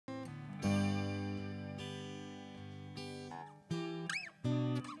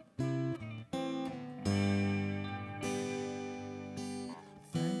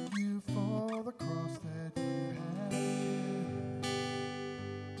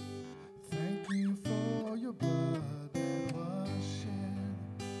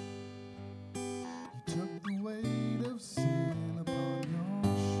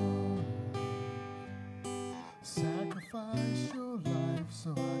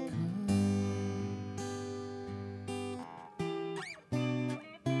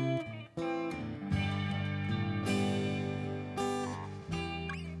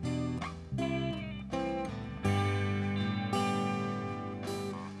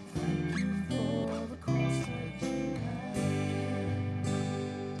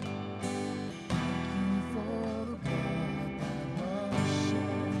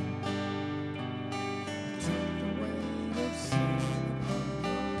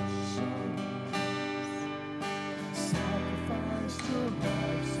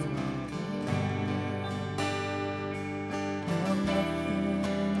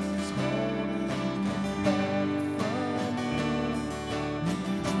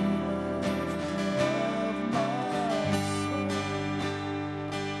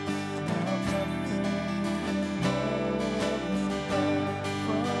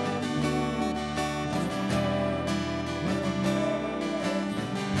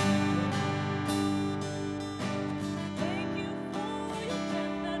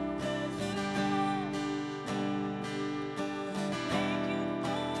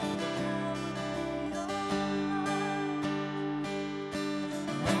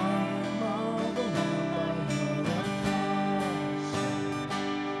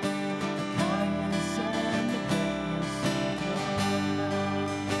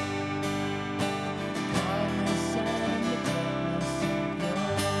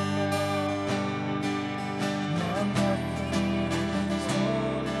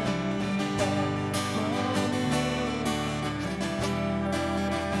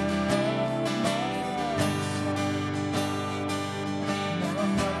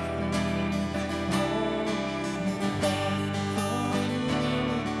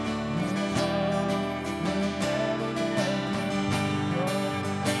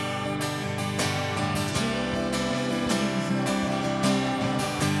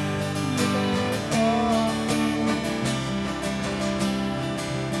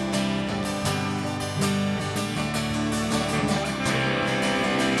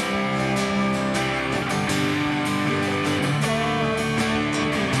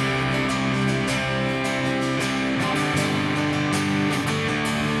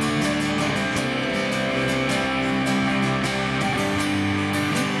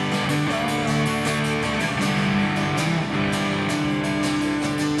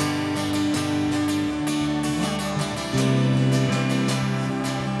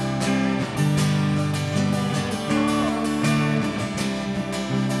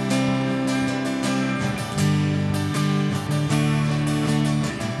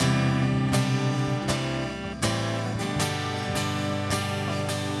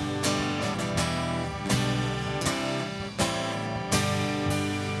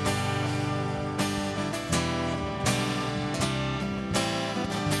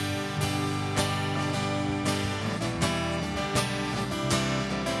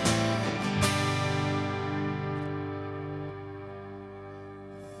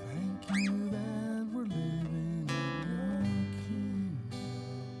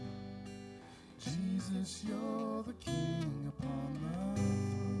Jesus, you're the King upon the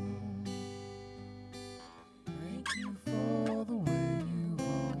throne. Thank you for the way you've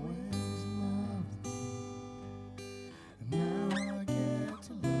always loved me. And now I get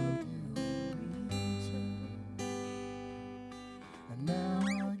to love you in return. And now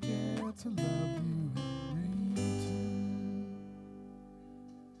I get to love you in return.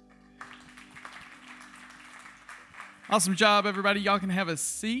 Awesome job, everybody. Y'all can have a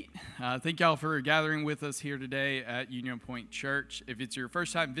seat. Thank y'all for gathering with us here today at Union Point Church. If it's your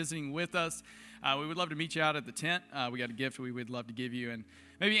first time visiting with us, we would love to meet you out at the tent. We got a gift we would love to give you and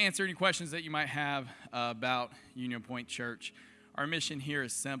maybe answer any questions that you might have about Union Point Church. Our mission here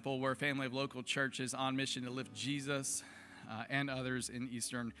is simple. We're a family of local churches on mission to lift Jesus and others in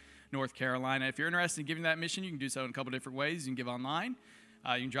Eastern North Carolina. If you're interested in giving that mission, you can do so in a couple different ways. You can give online.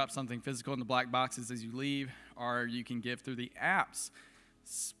 You can drop something physical in the black boxes as you leave, or you can give through the apps.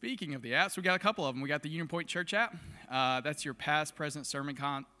 Speaking of the apps, we got a couple of them. We got the Union Point Church app. That's your past, present sermon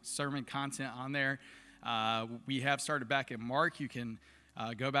content on there. We have started back in Mark. You can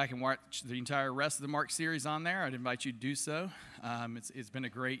go back and watch the entire rest of the Mark series on there. I'd invite you to do so. It's been a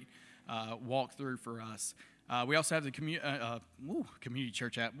great walkthrough for us. We also have the community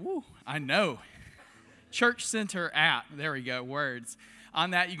church app. I know. Church Center app. There we go, words.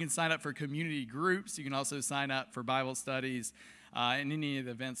 On that, you can sign up for community groups. You can also sign up for Bible studies and any of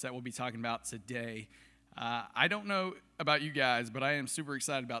the events that we'll be talking about today. I don't know about you guys, but I am super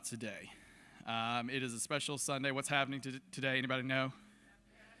excited about today. It is a special Sunday. What's happening today? Anybody know?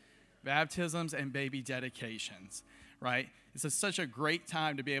 Baptisms and baby dedications, right? It's such a great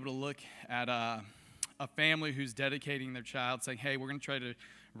time to be able to look at a family who's dedicating their child, saying, hey, we're going to try to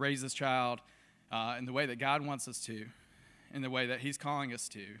raise this child in the way that God wants us to, in the way that he's calling us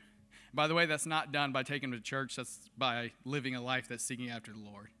to. By the way, that's not done by taking them to church. That's by living a life that's seeking after the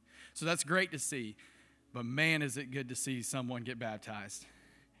Lord. So that's great to see. But man, is it good to see someone get baptized.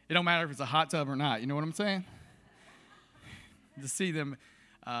 It don't matter if it's a hot tub or not. You know what I'm saying? To see them,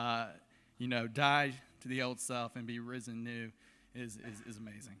 die to the old self and be risen new is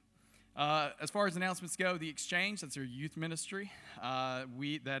amazing. As far as announcements go, the Exchange, that's our youth ministry.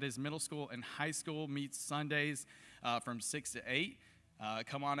 That is middle school and high school, meets Sundays from 6 to 8.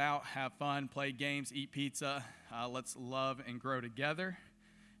 Come on out, have fun, play games, eat pizza. Let's love and grow together.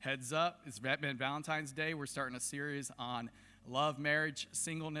 Heads up, it's been Valentine's Day. We're starting a series on love, marriage,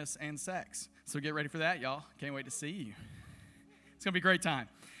 singleness, and sex. So get ready for that, y'all. Can't wait to see you. It's going to be a great time.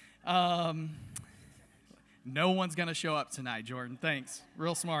 No one's going to show up tonight, Jordan. Thanks.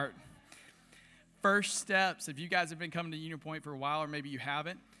 Real smart. First steps, if you guys have been coming to Union Point for a while, or maybe you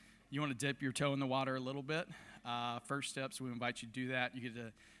haven't, you want to dip your toe in the water a little bit. First steps, we invite you to do that. You get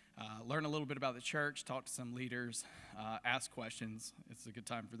to learn a little bit about the church, talk to some leaders, ask questions. It's a good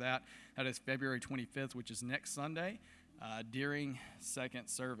time for that. That is February 25th, which is next Sunday, during second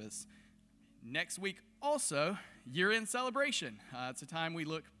service. Next week, also, year-end celebration. It's a time we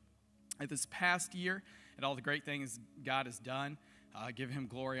look at this past year, at all the great things God has done. Give him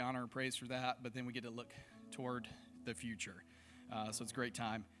glory, honor, and praise for that, but then we get to look toward the future. So it's a great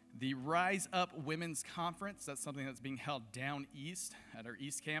time. The Rise Up Women's Conference, that's something that's being held down east at our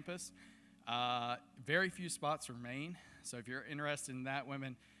east campus. Very few spots remain, so if you're interested in that,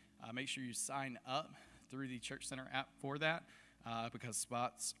 women, make sure you sign up through the Church Center app for that because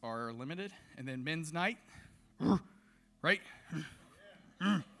spots are limited. And then men's night, right?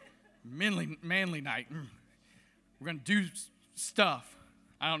 Manly night. We're going to do stuff.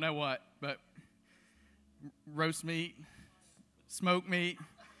 I don't know what, but roast meat, smoked meat.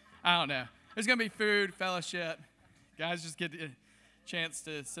 I don't know. There's going to be food, fellowship. Guys just get a chance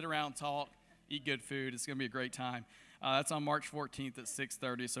to sit around, talk, eat good food. It's going to be a great time. That's on March 14th at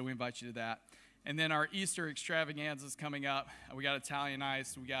 6:30, so we invite you to that. And then our Easter extravaganza is coming up. We got Italian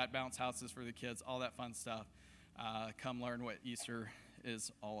ice. We got bounce houses for the kids, all that fun stuff. Come learn what Easter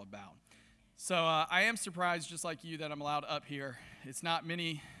is all about. So I am surprised, just like you, that I'm allowed up here. It's not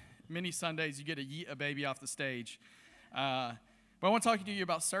many Sundays you get to yeet a baby off the stage. But I want to talk to you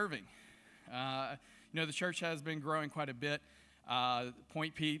about serving. The church has been growing quite a bit.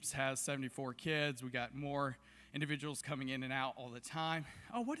 Point Peeps has 74 kids. We got more individuals coming in and out all the time.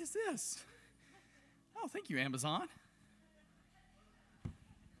 Oh, what is this? Oh, thank you, Amazon.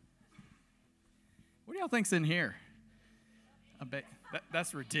 What do y'all think's in here?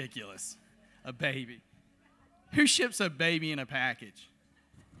 That's ridiculous. A baby. Who ships a baby in a package?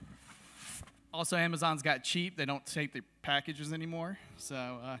 Also, Amazon's got cheap. They don't tape the packages anymore.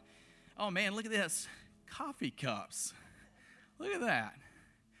 So, oh man, look at this. Coffee cups. Look at that.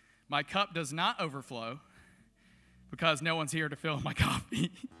 My cup does not overflow because no one's here to fill my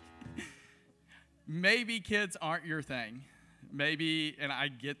coffee. maybe kids aren't your thing. Maybe, and I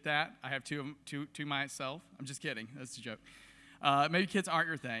get that. I have two myself. I'm just kidding. That's a joke. Maybe kids aren't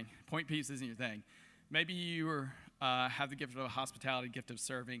your thing. Point Peeps isn't your thing. Maybe you have the gift of hospitality, gift of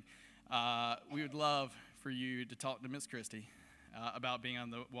serving. We would love for you to talk to Miss Christie about being on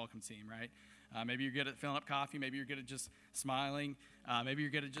the welcome team, right? Maybe you're good at filling up coffee. Maybe you're good at just smiling. Maybe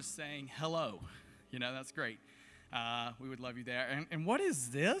you're good at just saying hello. That's great. We would love you there. And what is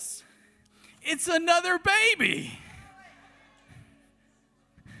this? It's another baby.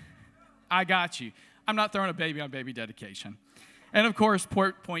 I got you. I'm not throwing a baby on baby dedication. And, of course,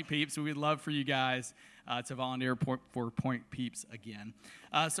 Point Peeps. We would love for you guys to volunteer for Point Peeps again.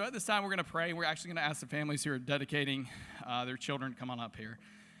 So at this time, we're going to pray. We're actually going to ask the families who are dedicating their children to come on up here.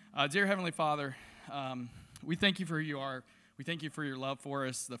 Dear Heavenly Father, we thank you for who you are. We thank you for your love for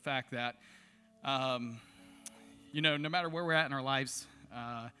us, the fact that, no matter where we're at in our lives,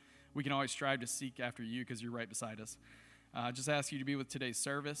 we can always strive to seek after you because you're right beside us. Just ask you to be with today's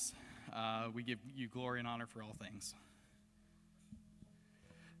service. We give you glory and honor for all things.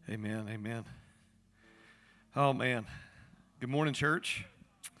 Amen, amen. Oh, man. Good morning, church.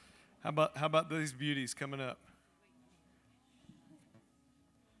 How about these beauties coming up?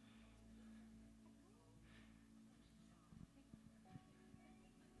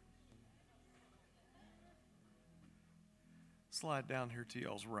 Slide down here to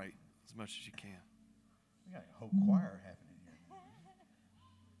y'all's right as much as you can. We got a whole choir happening here.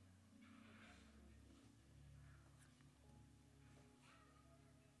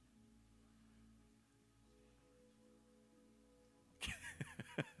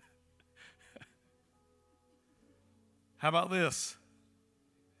 How about this?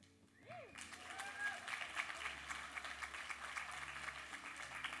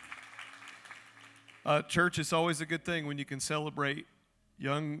 Church, it's always a good thing when you can celebrate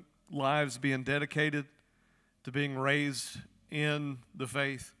young lives being dedicated to being raised in the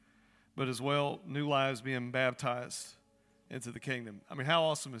faith, but as well, new lives being baptized into the kingdom. I mean, how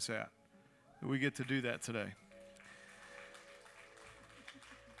awesome is that we get to do that today?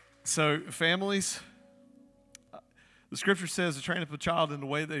 So, families, the scripture says to train up a child in the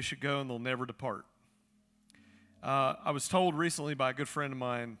way they should go and they'll never depart. I was told recently by a good friend of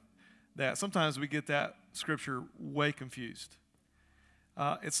mine that sometimes we get that scripture way confused.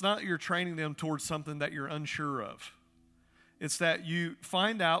 It's not you're training them towards something that you're unsure of. It's that you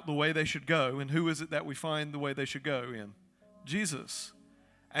find out the way they should go, and who is it that we find the way they should go in? Jesus.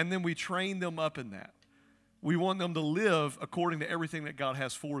 And then we train them up in that. We want them to live according to everything that God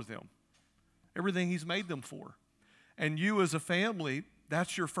has for them, everything He's made them for. And you as a family,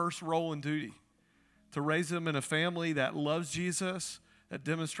 that's your first role and duty, to raise them in a family that loves Jesus, that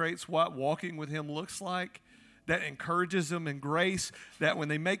demonstrates what walking with Him looks like, that encourages them in grace, that when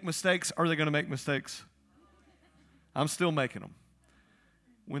they make mistakes, are they going to make mistakes? I'm still making them.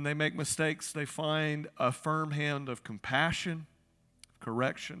 When they make mistakes, they find a firm hand of compassion,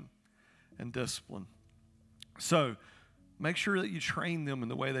 correction, and discipline. So make sure that you train them in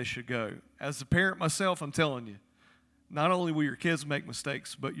the way they should go. As a parent myself, I'm telling you, not only will your kids make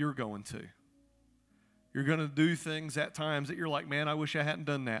mistakes, but you're going to. You're going to do things at times that you're like, man, I wish I hadn't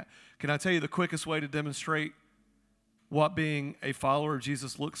done that. Can I tell you the quickest way to demonstrate what being a follower of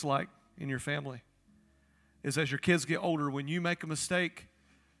Jesus looks like in your family? Is as your kids get older, when you make a mistake,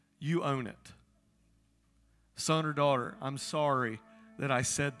 you own it. Son or daughter, I'm sorry that I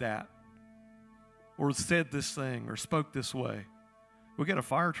said that, or said this thing, or spoke this way. We got a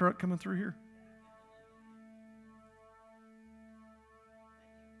fire truck coming through here?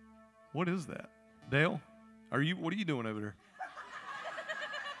 What is that? Dale, what are you doing over there?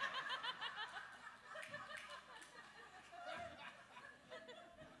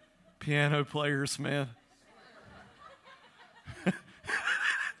 Piano players, man.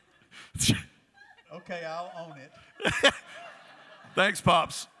 Okay, I'll own it. Thanks,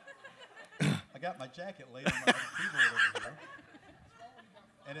 Pops. I got my jacket laid on my keyboard over here,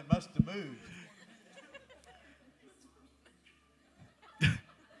 and it must have moved.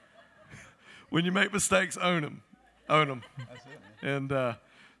 When you make mistakes, own them. Own them. That's it, man. And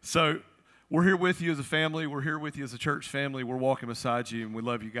so we're here with you as a family. We're here with you as a church family. We're walking beside you, and we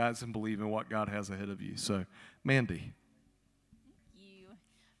love you guys and believe in what God has ahead of you. So, Mandy. Thank you.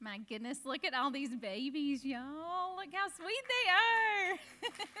 My goodness, look at all these babies, y'all. Look how sweet they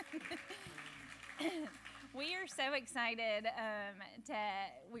are. We are so excited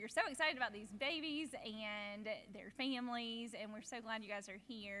about these babies and their families, and we're so glad you guys are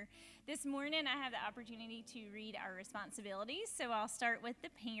here. This morning, I have the opportunity to read our responsibilities, so I'll start with the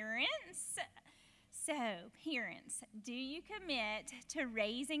parents. So, parents, do you commit to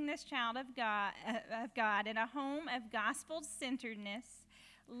raising this child of God in a home of gospel-centeredness,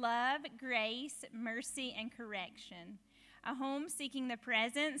 love, grace, mercy, and correction? A home seeking the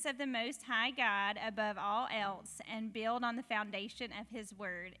presence of the Most High God above all else and build on the foundation of His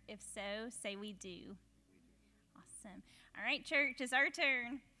Word? If so, say we do. Awesome. All right, church, it's our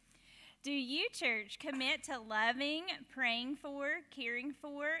turn. Do you, church, commit to loving, praying for, caring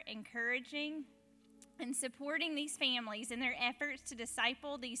for, encouraging, and supporting these families in their efforts to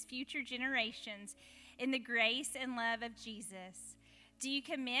disciple these future generations in the grace and love of Jesus? Do you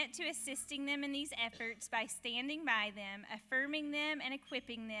commit to assisting them in these efforts by standing by them, affirming them, and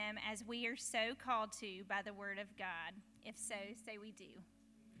equipping them as we are so called to by the Word of God? If so, say we do.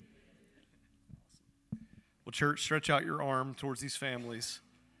 Well, church, stretch out your arm towards these families,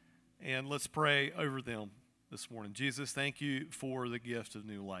 and let's pray over them this morning. Jesus, thank you for the gift of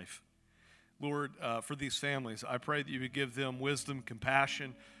new life. Lord, for these families, I pray that you would give them wisdom,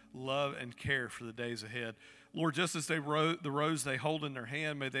 compassion, love, and care for the days ahead. Lord, just as the rose they hold in their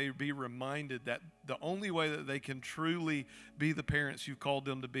hand, may they be reminded that the only way that they can truly be the parents you've called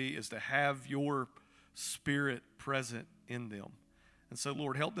them to be is to have your Spirit present in them. And so,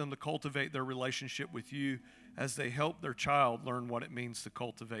 Lord, help them to cultivate their relationship with you as they help their child learn what it means to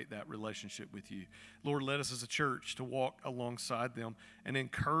cultivate that relationship with you. Lord, let us as a church to walk alongside them and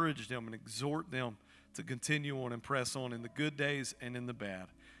encourage them and exhort them to continue on and press on in the good days and in the bad.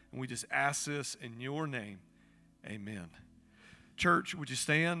 And we just ask this in your name. Amen. Church, would you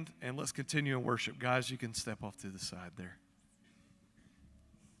stand and let's continue in worship. Guys, you can step off to the side there.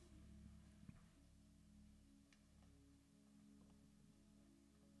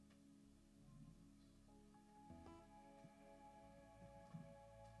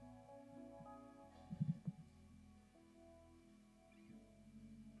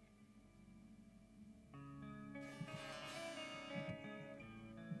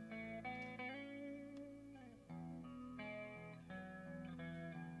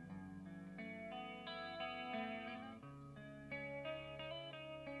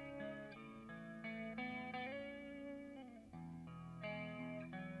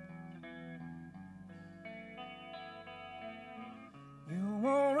 You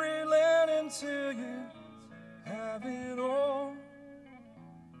won't relent until you have it all.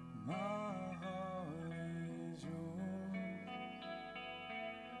 My heart is yours.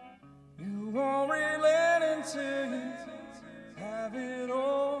 You won't relent until you have it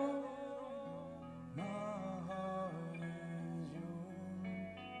all. My heart is yours.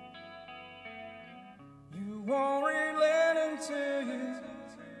 You won't relent until you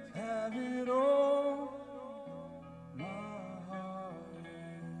have it all.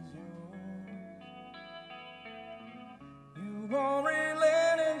 Won't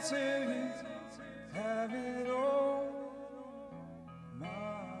relent until you have it all. My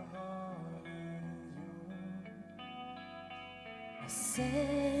heart is yours. I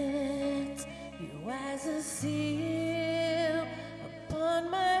set you as a seal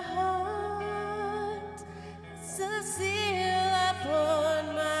upon my heart, as a seal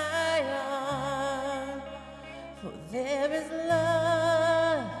upon my arm. For there is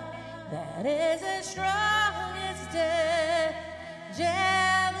love that is as strong as death,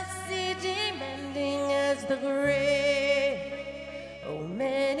 jealousy demanding as the grave. Oh,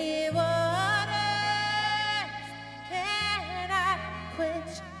 many waters can I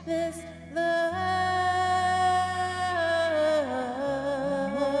quench this love.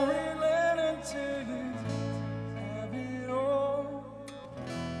 Won't relent until you have it all.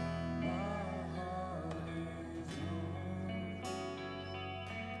 My heart is yours.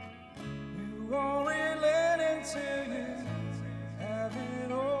 You won't relent until you have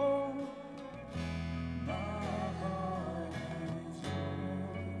it all. My heart is yours.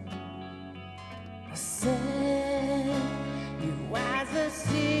 I set you as a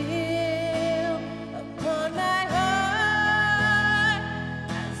seal upon my heart,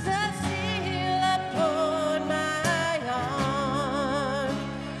 as a seal upon my arm.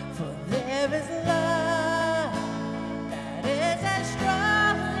 For there is love that is as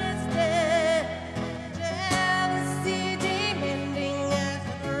strong as death, jealousy demanding as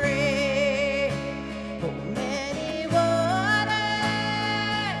the grave. Oh, many waters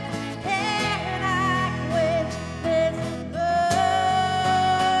can I quench this love.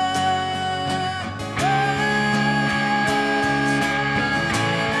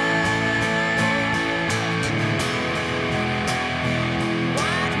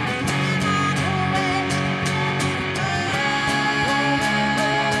 Why does my heart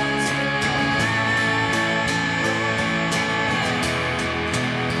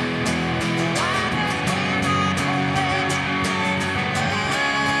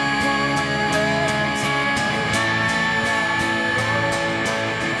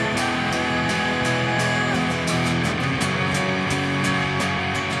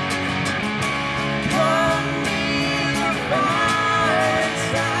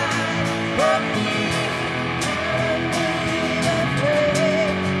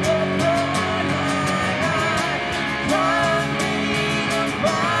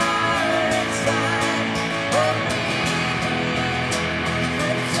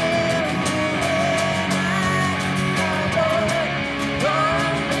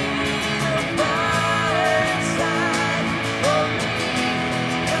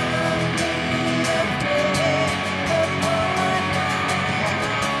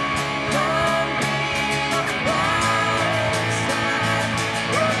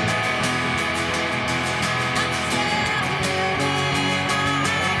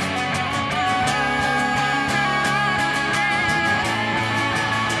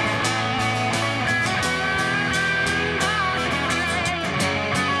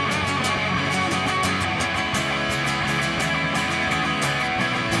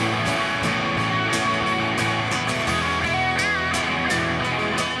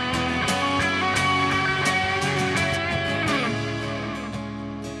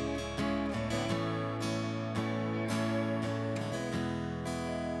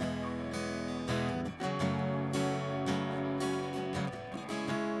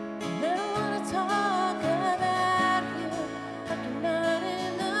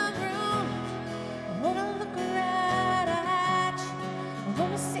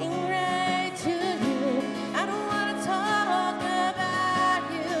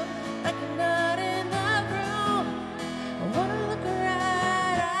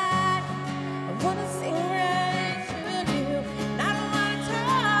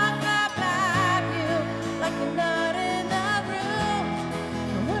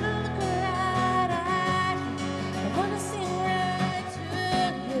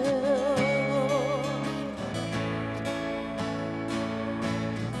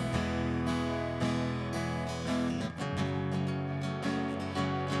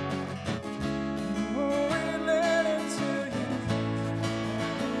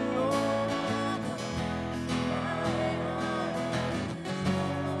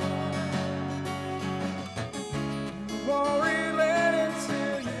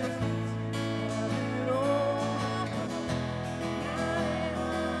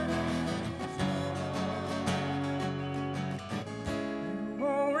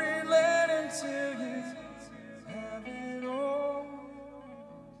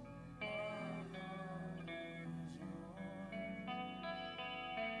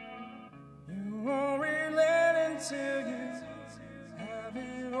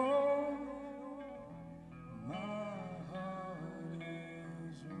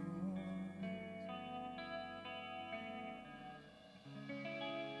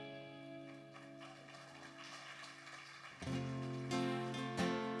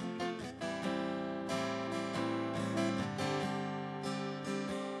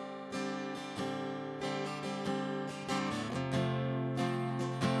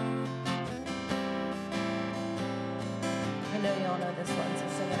all know this one, so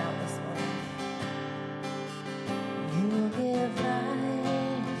sing it out this morning. You give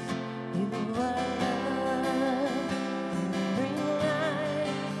life, you are love, you bring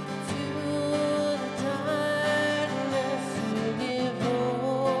light to the darkness, you give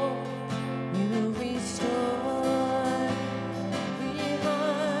hope, you restore every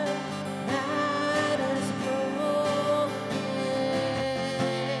heart that is broken.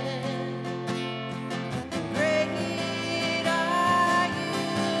 Great are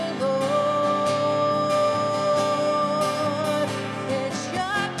you, Lord. It's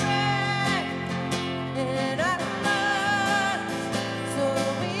your breath in our lungs, so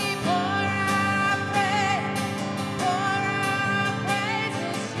we pour our praise.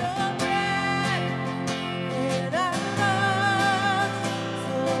 It's your breath in our lungs,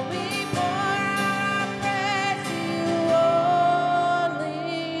 so we pour our praise to you only.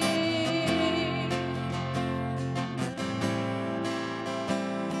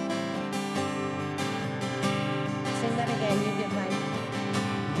 Sing that again. You give life.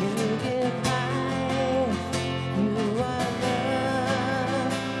 You give life. You are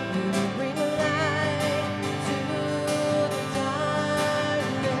love. You bring light to the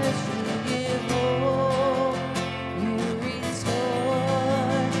darkness. You give hope. You restore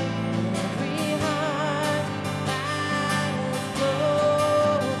every heart that is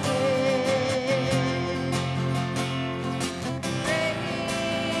broken.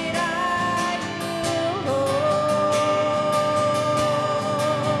 Great are you, Lord.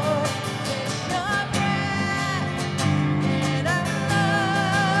 It's your breath in our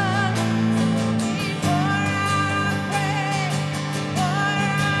lungs, so we pour our praise.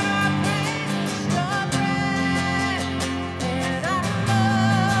 It's your breath in our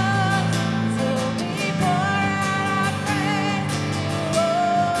lungs, so we pour our praise to you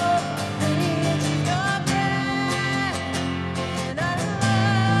only. It's your breath in our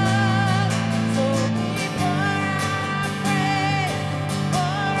lungs, so we pour our praise.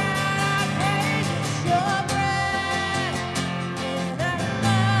 It's your breath in our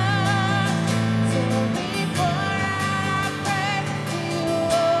lungs, so we pour our praise to you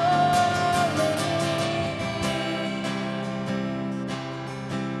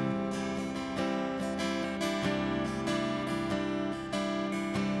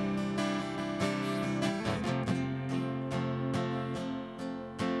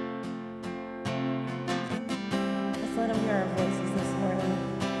Let's let them hear our voices this morning.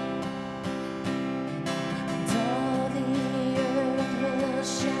 And all the earth will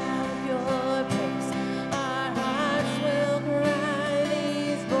shout your praise. Our hearts will cry,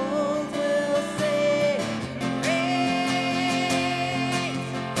 these bones will sing. Great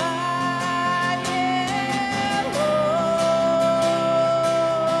are you, Lord.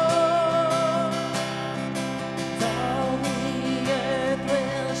 All the earth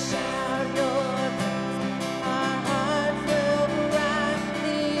will shout your praise. Our hearts will cry,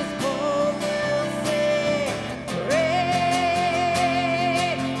 these bones will sing.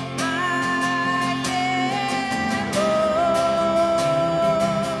 Great are you, Lord.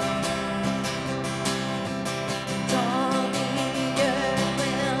 All the earth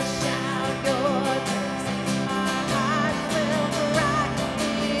will shout your praise. Our hearts will cry,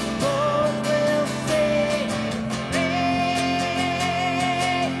 these bones will sing.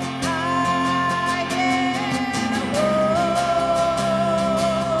 Great are you, Lord.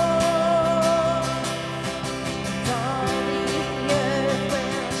 All the earth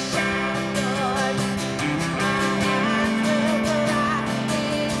will shout your praise. Our hearts will cry,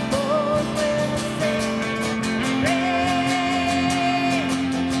 these bones will sing.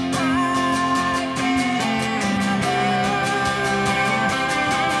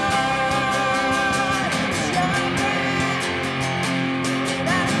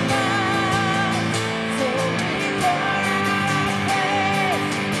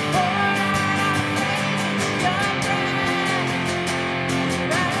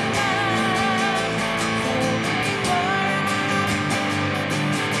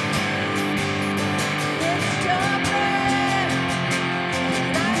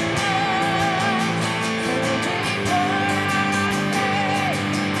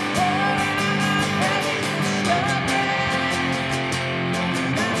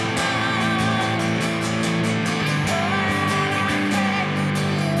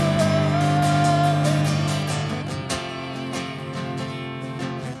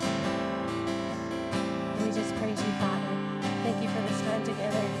 We just praise you, Father. Thank you for this time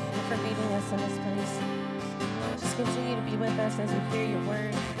together and for meeting us in this place. Just continue to be with us as we hear your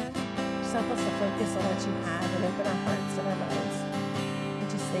word. Just help us to focus on what you have and open our hearts and our minds. We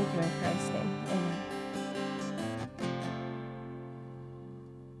just thank you in Christ's name. Amen.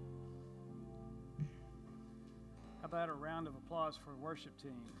 round of applause for the worship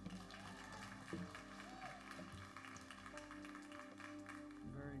team.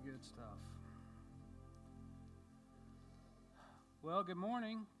 Very good stuff. Well, good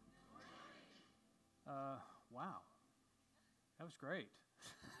morning. Wow, that was great.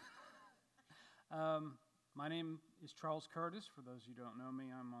 My name is Charles Curtis. For those who don't know me,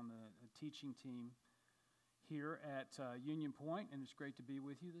 I'm on the teaching team here at Union Point, and it's great to be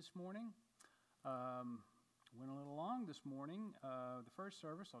with you this morning. Went a little long this morning. The first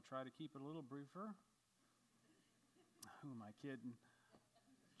service, I'll try to keep it a little briefer. Who am I kidding?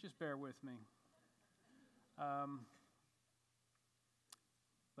 Just bear with me.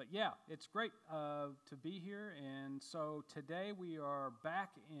 But yeah, it's great to be here. And so today we are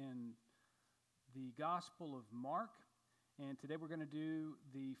back in the Gospel of Mark. And today we're going to do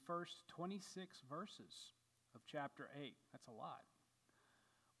the first 26 verses of chapter 8. That's a lot.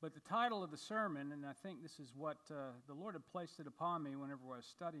 But the title of the sermon, and I think this is what the Lord had placed it upon me whenever I was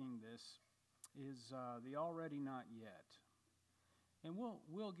studying this, is The Already Not Yet. And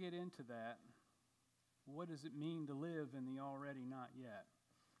we'll get into that. What does it mean to live in the already not yet?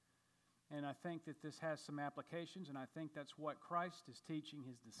 And I think that this has some applications, and I think that's what Christ is teaching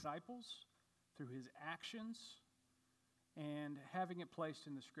his disciples through his actions, and having it placed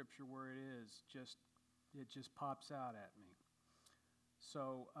in the scripture where it is, it just pops out at me.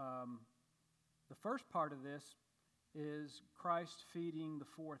 So the first part of this is Christ feeding the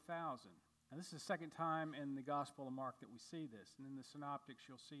 4,000. Now, this is the second time in the Gospel of Mark that we see this. And in the synoptics,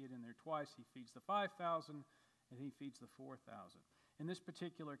 you'll see it in there twice. He feeds the 5,000, and he feeds the 4,000. In this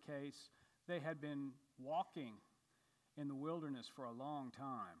particular case, they had been walking in the wilderness for a long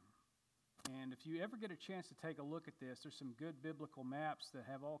time. And if you ever get a chance to take a look at this, there's some good biblical maps that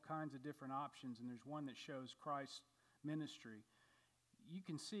have all kinds of different options, and there's one that shows Christ's ministry. You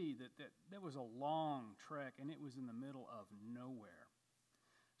can see that was a long trek, and it was in the middle of nowhere.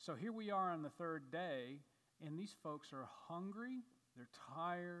 So here we are on the third day, and these folks are hungry, they're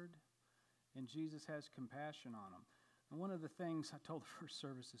tired, and Jesus has compassion on them. And one of the things I told the first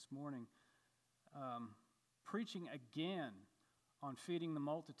service this morning, preaching again on feeding the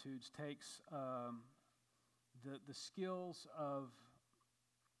multitudes takes the skills of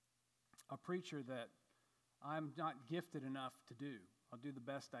a preacher that I'm not gifted enough to do. I'll do the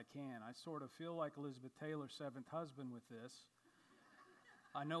best I can. I sort of feel like Elizabeth Taylor's seventh husband with this.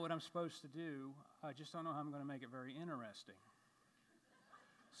 I know what I'm supposed to do. I just don't know how I'm going to make it very interesting.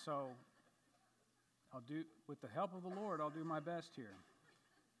 So with the help of the Lord, I'll do my best here.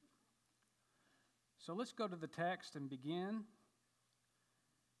 So let's go to the text and begin.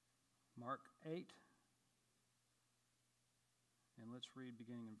 Mark 8. And let's read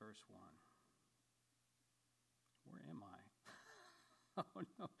beginning in verse 1. Where am I? Oh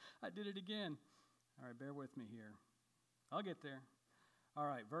no, I did it again. All right, bear with me here. I'll get there. All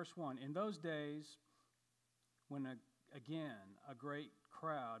right, verse 1. In those days, when again a great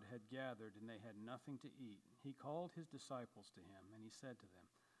crowd had gathered and they had nothing to eat, he called his disciples to him, and he said to them,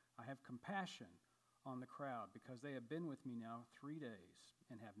 I have compassion on the crowd, because they have been with me now 3 days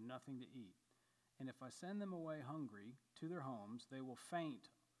and have nothing to eat. And if I send them away hungry to their homes, they will faint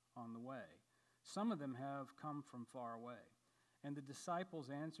on the way. Some of them have come from far away. And the disciples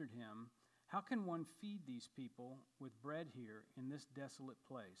answered him, how can one feed these people with bread here in this desolate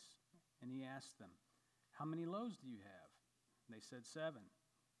place? And he asked them, how many loaves do you have? And they said 7.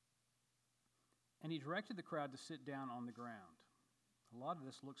 And he directed the crowd to sit down on the ground. A lot of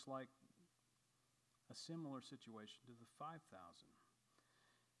this looks like a similar situation to the 5,000.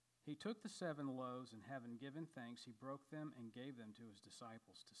 He took the 7 loaves, and having given thanks, he broke them and gave them to his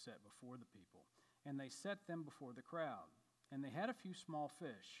disciples to set before the people. And they set them before the crowd. And they had a few small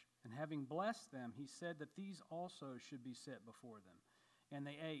fish. And having blessed them, he said that these also should be set before them. And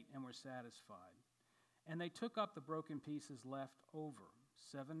they ate and were satisfied. And they took up the broken pieces left over,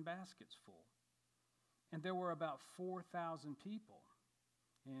 7 baskets full. And there were about 4,000 people.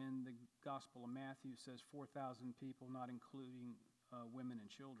 And the Gospel of Matthew says 4,000 people, not including women and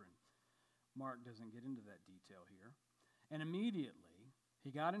children. Mark doesn't get into that detail here. And immediately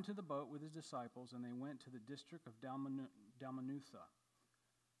he got into the boat with his disciples, and they went to the district of Dalmanutha.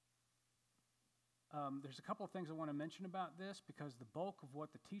 There's a couple of things I want to mention about this, because the bulk of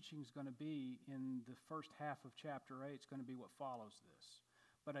what the teaching is going to be in the first half of chapter 8 is going to be what follows this.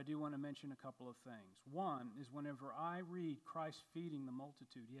 But I do want to mention a couple of things. One is whenever I read Christ feeding the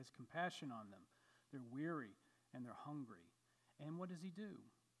multitude, he has compassion on them. They're weary and they're hungry. And what does he do?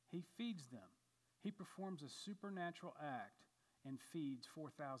 He feeds them. He performs a supernatural act and feeds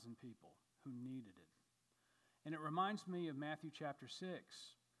 4,000 people who needed it. And it reminds me of Matthew chapter 6,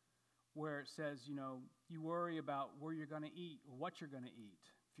 where it says, you worry about where you're going to eat or what you're going to eat.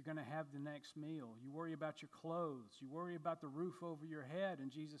 If you're going to have the next meal, you worry about your clothes, you worry about the roof over your head.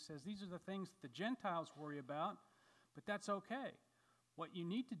 And Jesus says, these are the things that the Gentiles worry about, but that's okay. What you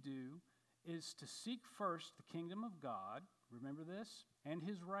need to do is to seek first the kingdom of God, remember this, and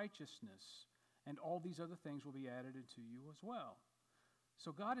his righteousness, and all these other things will be added unto you as well.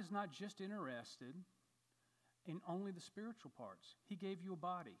 So God is not just interested in only the spiritual parts. He gave you a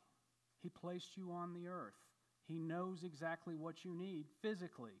body. He placed you on the earth. He knows exactly what you need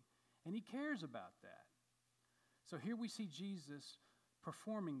physically, and he cares about that. So here we see Jesus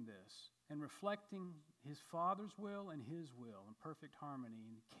performing this and reflecting his Father's will and his will in perfect harmony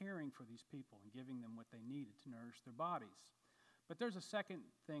and caring for these people and giving them what they needed to nourish their bodies. But there's a second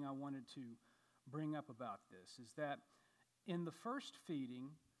thing I wanted to bring up about this, is that in the first feeding,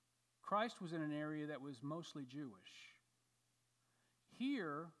 Christ was in an area that was mostly Jewish.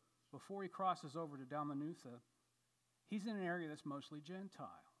 Here, before he crosses over to Dalmanutha, he's in an area that's mostly Gentile.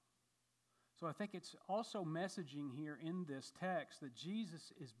 So I think it's also messaging here in this text that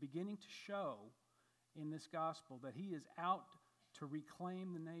Jesus is beginning to show in this gospel that he is out to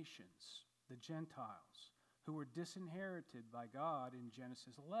reclaim the nations, the Gentiles, who were disinherited by God in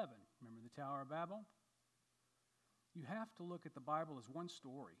Genesis 11. Remember the Tower of Babel? You have to look at the Bible as one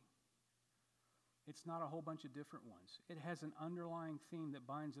story. It's not a whole bunch of different ones. It has an underlying theme that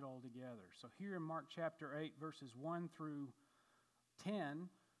binds it all together. So here in Mark chapter 8, verses 1 through 10,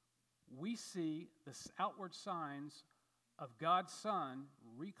 we see the outward signs of God's Son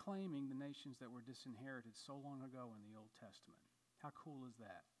reclaiming the nations that were disinherited so long ago in the Old Testament. How cool is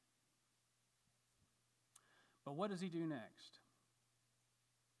that? But what does he do next?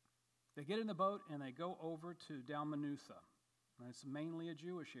 They get in the boat and they go over to Dalmanutha. And it's mainly a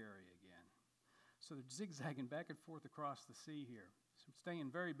Jewish area again. So they're zigzagging back and forth across the sea here. So staying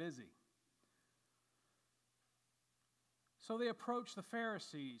very busy. So they approach the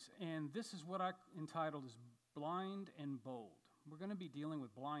Pharisees, and this is what I entitled as blind and bold. We're going to be dealing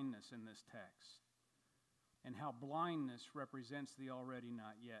with blindness in this text and how blindness represents the already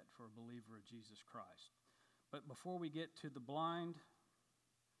not yet for a believer of Jesus Christ. But before we get to the blind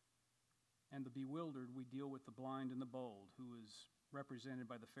and the bewildered, we deal with the blind and the bold, who is represented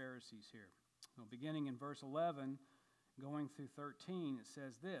by the Pharisees here. So beginning in verse 11, going through 13, it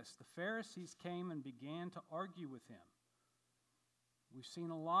says this: the Pharisees came and began to argue with him. We've seen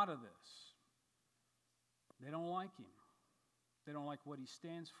a lot of this. They don't like him. They don't like what he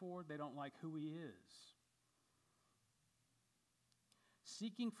stands for. They don't like who he is.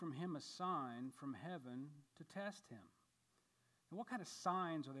 Seeking from him a sign from heaven to test him. And what kind of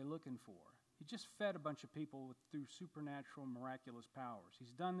signs are they looking for? He just fed a bunch of people through supernatural, miraculous powers.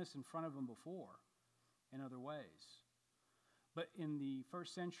 He's done this in front of them before in other ways. But in the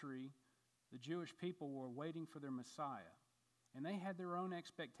first century, the Jewish people were waiting for their Messiah. And they had their own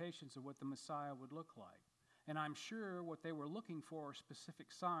expectations of what the Messiah would look like. And I'm sure what they were looking for are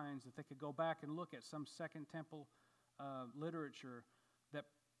specific signs that they could go back and look at some Second Temple literature that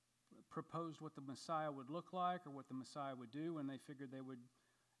proposed what the Messiah would look like or what the Messiah would do, and they figured they would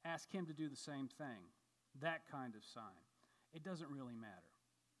ask him to do the same thing. That kind of sign. It doesn't really matter.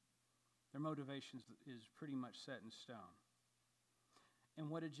 Their motivation is pretty much set in stone. And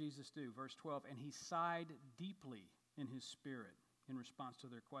what did Jesus do? Verse 12, and he sighed deeply in his spirit in response to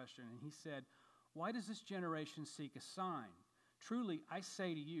their question. And he said, why does this generation seek a sign? Truly, I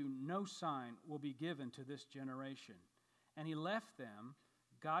say to you, no sign will be given to this generation. And he left them,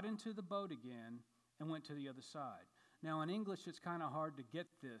 got into the boat again, and went to the other side. Now, in English, it's kind of hard to get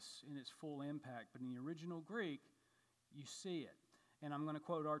this in its full impact, but in the original Greek, you see it. And I'm going to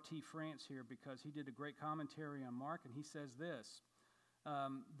quote R.T. France here because he did a great commentary on Mark, and he says this,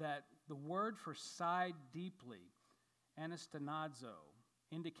 that the word for sighed deeply, anastanazo,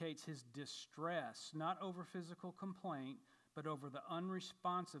 indicates his distress, not over physical complaint, but over the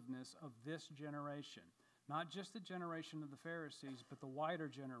unresponsiveness of this generation. Not just the generation of the Pharisees, but the wider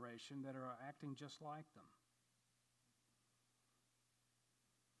generation that are acting just like them.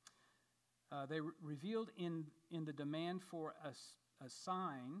 They revealed in the demand for a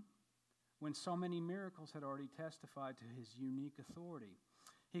sign when so many miracles had already testified to his unique authority.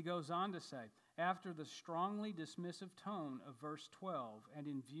 He goes on to say, after the strongly dismissive tone of verse 12, and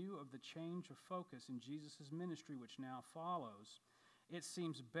in view of the change of focus in Jesus' ministry which now follows, it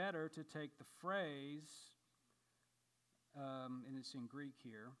seems better to take the phrase, and it's in Greek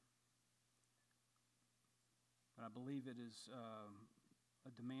here, but I believe it is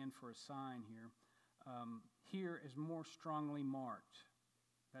a demand for a sign here. Here is more strongly marked.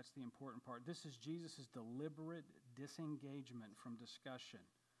 That's the important part. This is Jesus' deliberate disengagement from discussion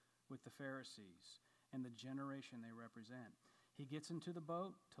with the Pharisees and the generation they represent. He gets into the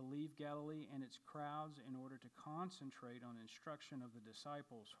boat to leave Galilee and its crowds in order to concentrate on instruction of the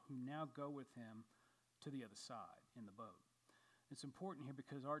disciples who now go with him to the other side in the boat. It's important here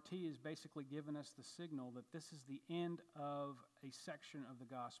because RT has basically given us the signal that this is the end of a section of the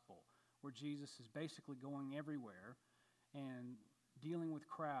gospel where Jesus is basically going everywhere and dealing with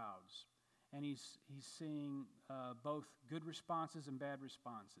crowds. And he's seeing both good responses and bad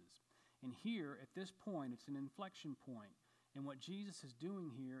responses. And here, at this point, it's an inflection point. And what Jesus is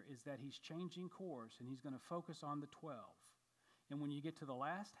doing here is that he's changing course, and he's going to focus on the 12. And when you get to the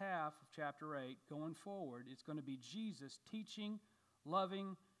last half of chapter 8, going forward, it's going to be Jesus teaching,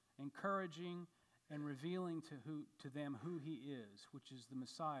 loving, encouraging, and revealing to them who he is, which is the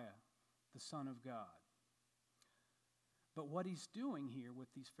Messiah, the Son of God. But what he's doing here with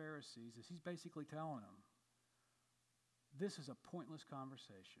these Pharisees is he's basically telling them, this is a pointless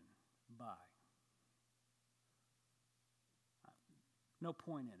conversation. Bye. No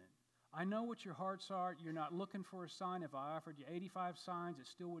point in it. I know what your hearts are. You're not looking for a sign. If I offered you 85 signs, it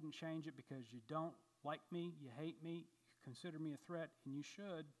still wouldn't change it because you don't like me, you hate me, you consider me a threat, and you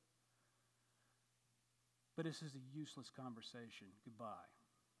should. But this is a useless conversation. Goodbye.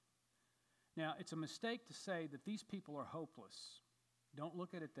 Now, it's a mistake to say that these people are hopeless. Don't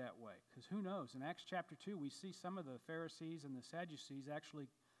look at it that way, because who knows? In Acts chapter 2, we see some of the Pharisees and the Sadducees actually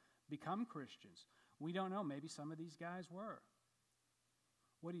become Christians. We don't know. Maybe some of these guys were.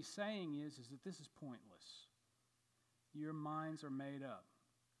 What he's saying is that this is pointless. Your minds are made up.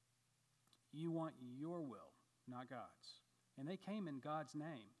 You want your will, not God's. And they came in God's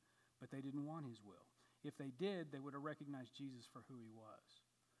name, but they didn't want his will. If they did, they would have recognized Jesus for who he was.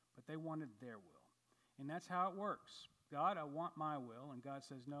 But they wanted their will. And that's how it works. God, I want my will. And God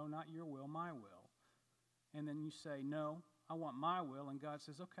says, no, not your will, my will. And then you say, no, I want my will. And God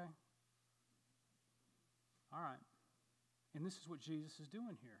says, okay. All right. And this is what Jesus is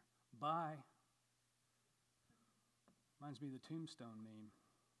doing here. Bye. Reminds me of the Tombstone meme.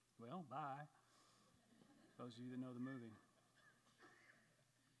 Well, bye. Those of you that know the movie.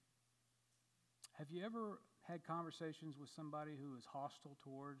 Have you ever had conversations with somebody who is hostile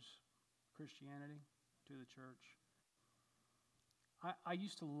towards Christianity, to the church? I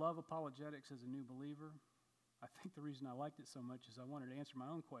used to love apologetics as a new believer. I think the reason I liked it so much is I wanted to answer my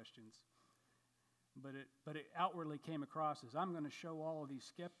own questions. But it outwardly came across as I'm going to show all of these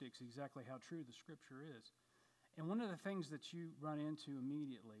skeptics exactly how true the Scripture is. And one of the things that you run into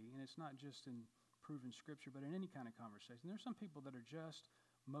immediately, and it's not just in proven Scripture, but in any kind of conversation, there's some people that are just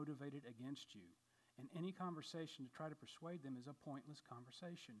motivated against you. And any conversation to try to persuade them is a pointless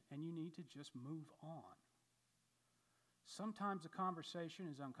conversation, and you need to just move on. Sometimes a conversation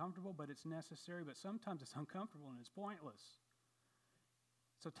is uncomfortable, but it's necessary, but sometimes it's uncomfortable and it's pointless.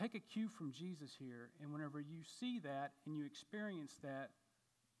 So take a cue from Jesus here, and whenever you see that and you experience that,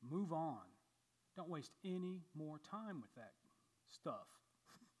 move on. Don't waste any more time with that stuff.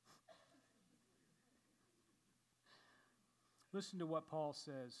 Listen to what Paul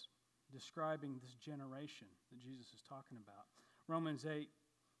says, describing this generation that Jesus is talking about. Romans 8,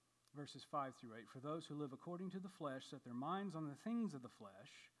 verses 5 through 8. For those who live according to the flesh set their minds on the things of the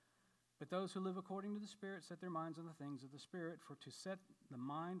flesh, but those who live according to the Spirit set their minds on the things of the Spirit. For to set the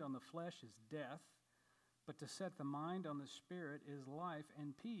mind on the flesh is death, but to set the mind on the Spirit is life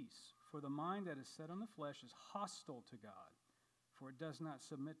and peace. For the mind that is set on the flesh is hostile to God, for it does not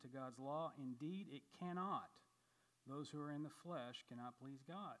submit to God's law. Indeed, it cannot. Those who are in the flesh cannot please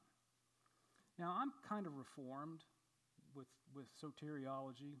God. Now, I'm kind of reformed with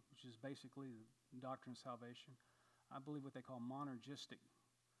soteriology, which is basically the doctrine of salvation. I believe what they call monergistic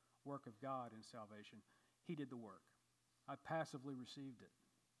work of God in salvation. He did the work. I passively received it.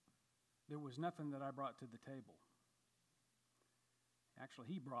 There was nothing that I brought to the table. Actually,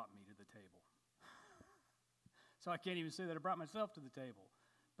 he brought me to the table. So I can't even say that I brought myself to the table.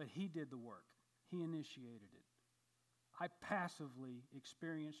 But he did the work. He initiated it. I passively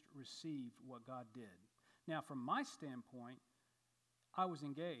experienced, received what God did. Now, from my standpoint, I was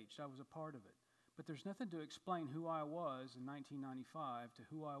engaged. I was a part of it. But there's nothing to explain who I was in 1995 to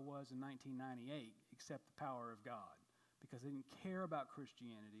who I was in 1998 except the power of God. Because I didn't care about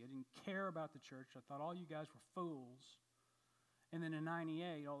Christianity. I didn't care about the church. I thought all you guys were fools. And then in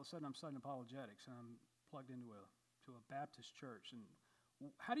 98, all of a sudden I'm studying apologetics and I'm plugged into a Baptist church.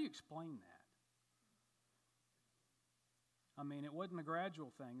 And how do you explain that? I mean, it wasn't a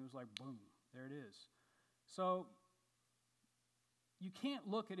gradual thing. It was like, boom, there it is. So you can't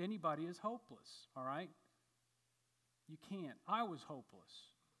look at anybody as hopeless, all right? You can't. I was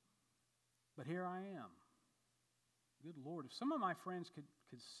hopeless. But here I am. good Lord, if some of my friends could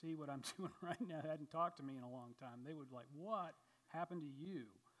see what I'm doing right now, hadn't talked to me in a long time, they would like, what happened to you?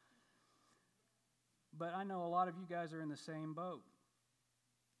 But I know a lot of you guys are in the same boat.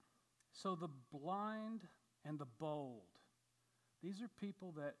 So the blind and the bold, these are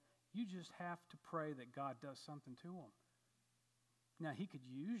people that you just have to pray that God does something to them. Now, he could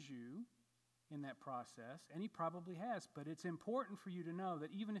use you in that process, and he probably has, but it's important for you to know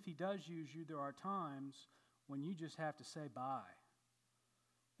that even if he does use you, there are times when you just have to say bye,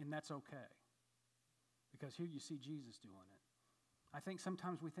 and that's okay, because here you see Jesus doing it. I think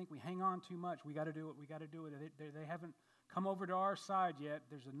sometimes we think we hang on too much. We got to do it. We got to do it. They haven't come over to our side yet.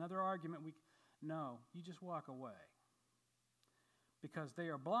 There's another argument. No, you just walk away, because they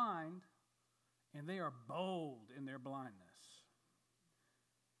are blind, and they are bold in their blindness.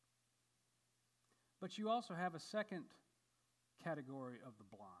 But you also have a second category of the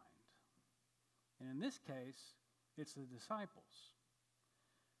blind. And in this case, it's the disciples.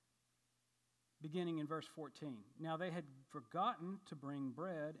 Beginning in verse 14. Now they had forgotten to bring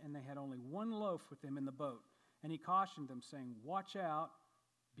bread, and they had only one loaf with them in the boat. And he cautioned them, saying, watch out,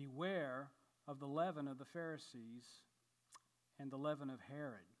 beware of the leaven of the Pharisees and the leaven of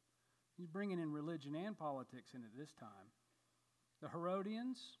Herod. He's bringing in religion and politics into this time. The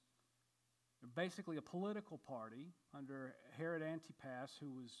Herodians, they're basically a political party under Herod Antipas,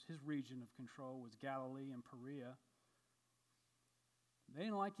 who was his region of control was Galilee and Perea. They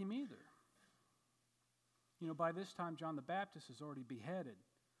didn't like him either. You know, by this time, John the Baptist is already beheaded.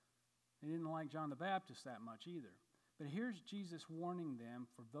 They didn't like John the Baptist that much either. But here's Jesus warning them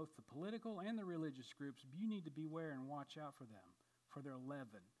for both the political and the religious groups. You need to beware and watch out for them, for their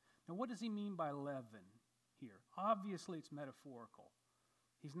leaven. Now, what does he mean by leaven here? Obviously, it's metaphorical.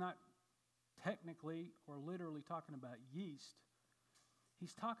 He's not technically or literally talking about yeast.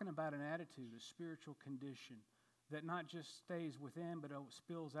 He's talking about an attitude, a spiritual condition that not just stays within, but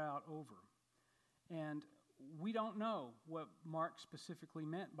spills out over. And we don't know what Mark specifically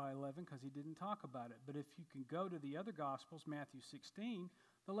meant by leaven because he didn't talk about it. But if you can go to the other Gospels, Matthew 16,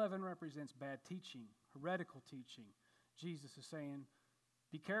 the leaven represents bad teaching, heretical teaching. Jesus is saying,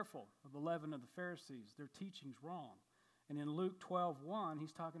 be careful of the leaven of the Pharisees. Their teaching's wrong. And in Luke 12:1,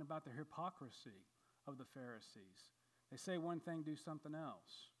 he's talking about the hypocrisy of the Pharisees. They say one thing, do something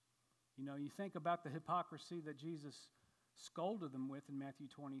else. You know, you think about the hypocrisy that Jesus scolded them with in Matthew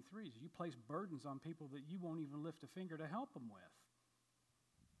 23. You place burdens on people that you won't even lift a finger to help them with.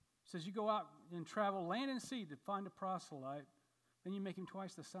 It says you go out and travel land and sea to find a proselyte, then you make him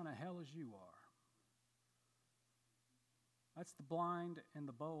twice the son of hell as you are. That's the blind and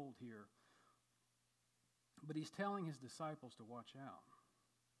the bold here. But he's telling his disciples to watch out.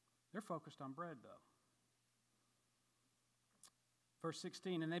 They're focused on bread, though. Verse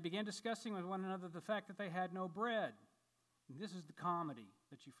 16, and they began discussing with one another the fact that they had no bread. And this is the comedy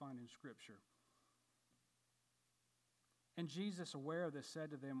that you find in Scripture. And Jesus, aware of this,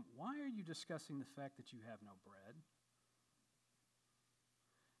 said to them, why are you discussing the fact that you have no bread?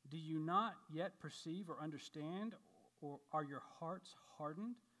 Do you not yet perceive or understand, or are your hearts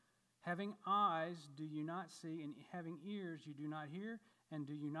hardened? Having eyes, do you not see? And having ears, you do not hear? And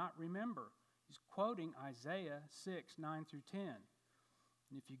do you not remember? He's quoting Isaiah 6, 9 through 10.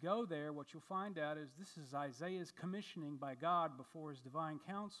 And if you go there, what you'll find out is this is Isaiah's commissioning by God before his divine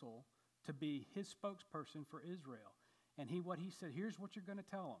council to be his spokesperson for Israel. And what he said, here's what you're going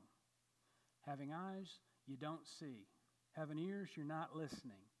to tell them. Having eyes, you don't see. Having ears, you're not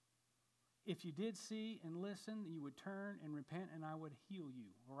listening. If you did see and listen, you would turn and repent, and I would heal you,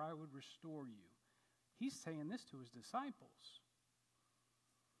 or I would restore you. He's saying this to his disciples.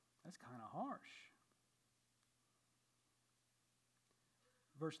 That's kind of harsh.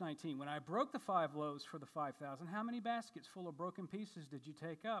 Verse 19, when I broke the 5 loaves for the 5,000, how many baskets full of broken pieces did you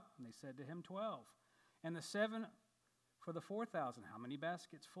take up? And they said to him, 12. And the 7 for the 4,000, how many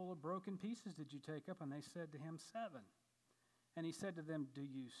baskets full of broken pieces did you take up? And they said to him, 7. And he said to them, do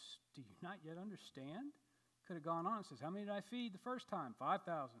you not yet understand? Could have gone on and says, how many did I feed the first time? 5,000.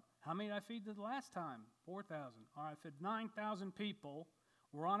 How many did I feed the last time? 4,000. All right, I fed 9,000 people.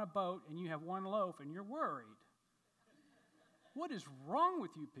 We're on a boat, and you have 1 loaf, and you're worried. What is wrong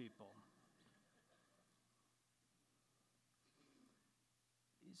with you people?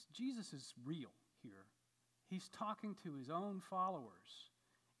 Jesus is real here. He's talking to his own followers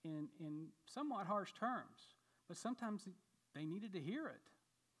in somewhat harsh terms, but sometimes they needed to hear it.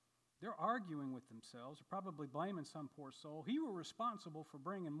 They're arguing with themselves. They're probably blaming some poor soul. He were responsible for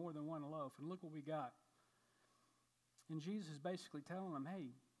bringing more than 1 loaf, and look what we got. And Jesus is basically telling them, hey,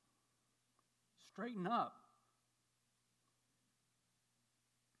 straighten up.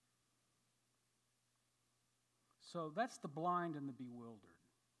 So that's the blind and the bewildered.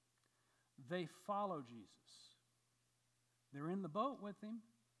 They follow Jesus. They're in the boat with him.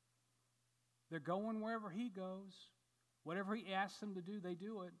 They're going wherever he goes. Whatever he asks them to do, they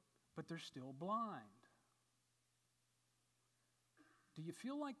do it, but they're still blind. Do you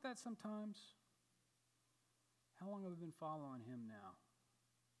feel like that sometimes? How long have we been following him now?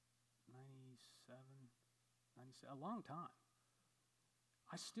 97, a long time.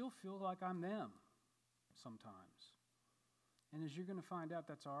 I still feel like I'm them sometimes. And as you're going to find out,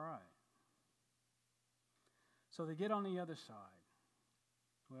 that's all right. So they get on the other side.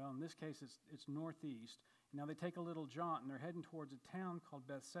 Well, in this case, it's northeast. Now they take a little jaunt, and they're heading towards a town called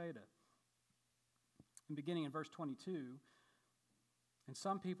Bethsaida. And beginning in verse 22, and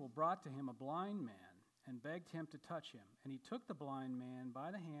some people brought to him a blind man and begged him to touch him. And he took the blind man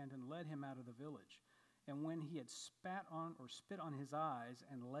by the hand and led him out of the village. And when he had spit on his eyes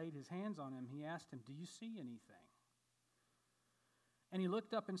and laid his hands on him, he asked him, "Do you see anything?" And he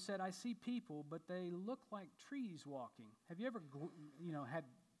looked up and said, "I see people, but they look like trees walking." Have you ever had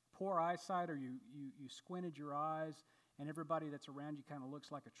poor eyesight, or you squinted your eyes and everybody that's around you kind of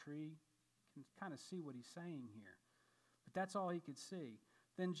looks like a tree? You can kind of see what he's saying here. But that's all he could see.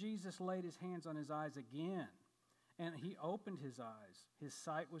 Then Jesus laid his hands on his eyes again, and he opened his eyes. His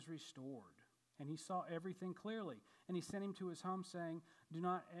sight was restored, and he saw everything clearly. And he sent him to his home, saying, "Do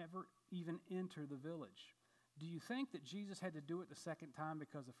not ever even enter the village." Do you think that Jesus had to do it the second time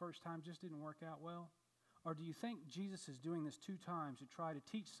because the first time just didn't work out well? Or do you think Jesus is doing this 2 times to try to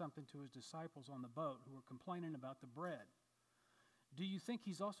teach something to his disciples on the boat who were complaining about the bread? Do you think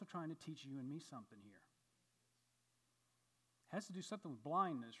he's also trying to teach you and me something here? Has to do something with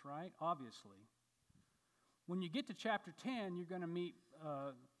blindness, right? Obviously. When you get to chapter 10, you're going to meet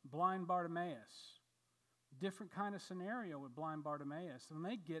blind Bartimaeus. Different kind of scenario with blind Bartimaeus. When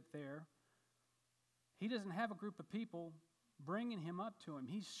they get there, he doesn't have a group of people bringing him up to him.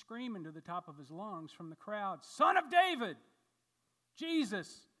 He's screaming to the top of his lungs from the crowd, "Son of David,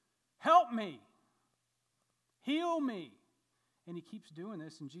 Jesus, help me, heal me." And he keeps doing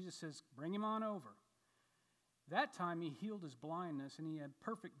this, and Jesus says, "Bring him on over." That time he healed his blindness, and he had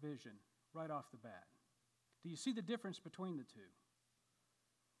perfect vision right off the bat. Do you see the difference between the two?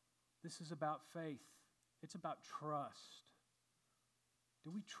 This is about faith. It's about trust.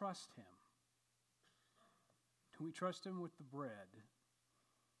 Do we trust him? Do we trust him with the bread?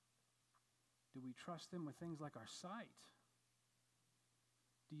 Do we trust him with things like our sight?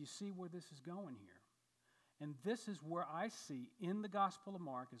 Do you see where this is going here? And this is where I see in the Gospel of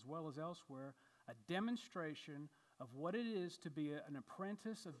Mark, as well as elsewhere, a demonstration of what it is to be an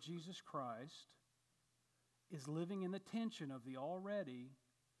apprentice of Jesus Christ is living in the tension of the already,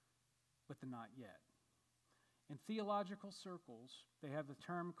 but the not yet. In theological circles, they have the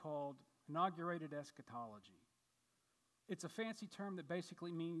term called inaugurated eschatology. It's a fancy term that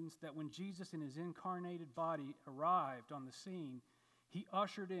basically means that when Jesus in his incarnated body arrived on the scene, he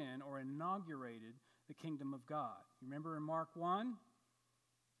ushered in or inaugurated the kingdom of God. You remember in Mark 1?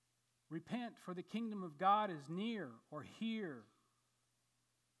 Repent, for the kingdom of God is near or here.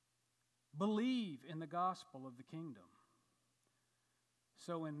 Believe in the gospel of the kingdom.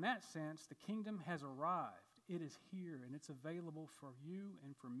 So in that sense, the kingdom has arrived. It is here, and it's available for you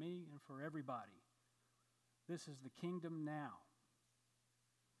and for me and for everybody. This is the kingdom now.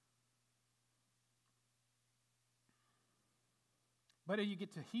 But if you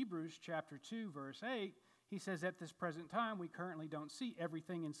get to Hebrews chapter 2, verse 8, he says, "At this present time, we currently don't see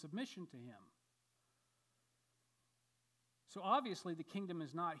everything in submission to him." So obviously, the kingdom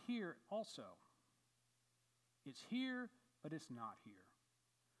is not here also. It's here, but it's not here.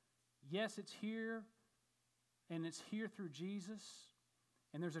 Yes, it's here, and it's here through Jesus.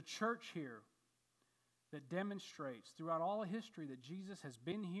 And there's a church here that demonstrates throughout all of history that Jesus has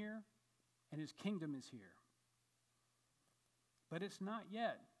been here and his kingdom is here. But it's not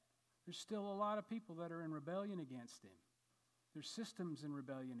yet. There's still a lot of people that are in rebellion against him. There's systems in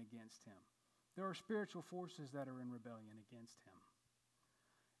rebellion against him. There are spiritual forces that are in rebellion against him.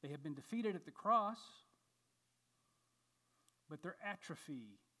 They have been defeated at the cross, but their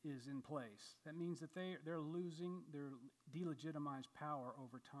atrophy is in place. That means that they're losing their delegitimized power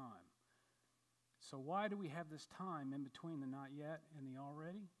over time. So why do we have this time in between the not yet and the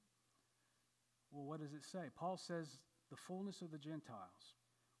already? Well, what does it say? Paul says the fullness of the Gentiles.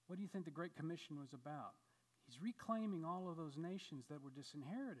 What do you think the Great Commission was about? He's reclaiming all of those nations that were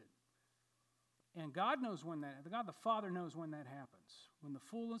disinherited. And God knows when God the Father knows when that happens. When the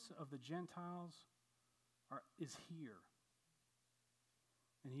fullness of the Gentiles is here.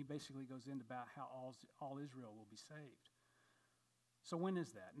 And he basically goes into about how all Israel will be saved. So when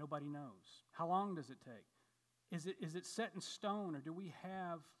is that? Nobody knows. How long does it take? Is it set in stone, or do we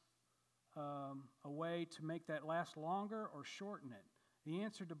have a way to make that last longer or shorten it? The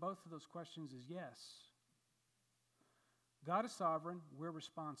answer to both of those questions is yes. God is sovereign. We're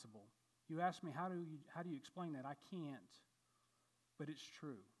responsible. You ask me, how do you explain that? I can't, but it's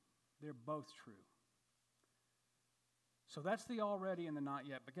true. They're both true. So that's the already and the not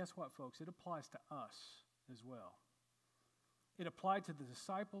yet. But guess what, folks? It applies to us as well. It applied to the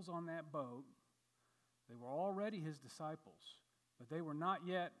disciples on that boat. They were already his disciples, but they were not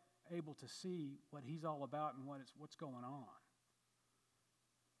yet able to see what he's all about and what's going on.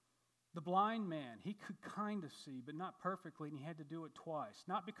 The blind man, he could kind of see, but not perfectly, and he had to do it twice.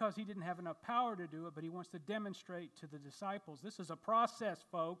 Not because he didn't have enough power to do it, but he wants to demonstrate to the disciples, this is a process,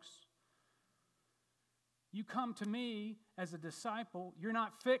 folks. You come to me as a disciple, you're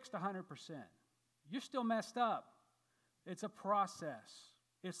not fixed 100%. You're still messed up. It's a process.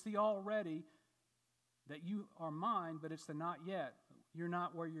 It's the already that you are mine, but it's the not yet. You're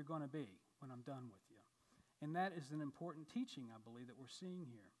not where you're going to be when I'm done with you. And that is an important teaching, I believe, that we're seeing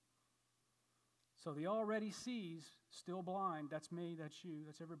here. So the already sees, still blind, that's me, that's you,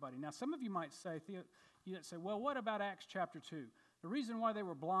 that's everybody. Now, some of you might say, well, what about Acts chapter 2? The reason why they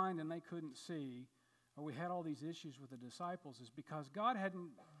were blind and they couldn't see, or we had all these issues with the disciples, is because God hadn't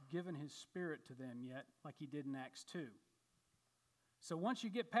given his Spirit to them yet like he did in Acts 2. So once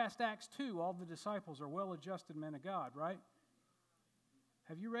you get past Acts 2, all the disciples are well-adjusted men of God, right?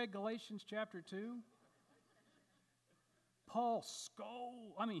 Have you read Galatians chapter 2? Paul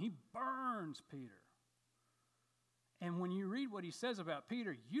he burns Peter. And when you read what he says about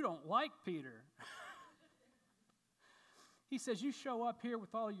Peter, you don't like Peter. He says, you show up here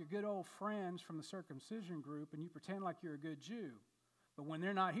with all your good old friends from the circumcision group and you pretend like you're a good Jew. But when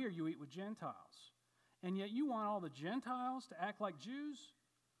they're not here, you eat with Gentiles. And yet you want all the Gentiles to act like Jews?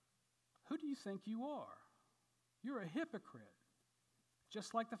 Who do you think you are? You're a hypocrite.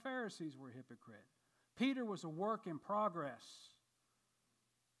 Just like the Pharisees were a hypocrite. Peter was a work in progress.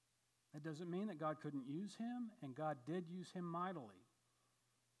 That doesn't mean that God couldn't use him, and God did use him mightily.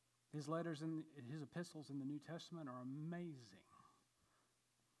 His letters and his epistles in the New Testament are amazing.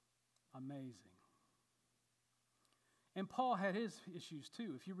 Amazing. And Paul had his issues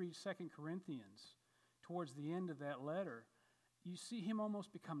too. If you read 2 Corinthians, towards the end of that letter, you see him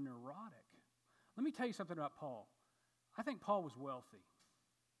almost become neurotic. Let me tell you something about Paul. I think Paul was wealthy.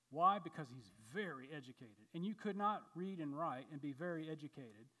 Why? Because he's very educated. And you could not read and write and be very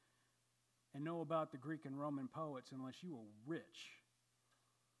educated and know about the Greek and Roman poets unless you were rich.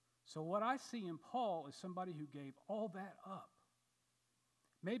 So what I see in Paul is somebody who gave all that up.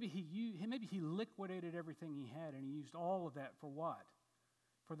 Maybe he liquidated everything he had and he used all of that for what?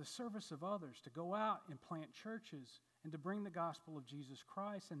 For the service of others, to go out and plant churches and to bring the gospel of Jesus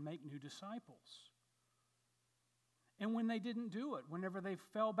Christ and make new disciples. And when they didn't do it, whenever they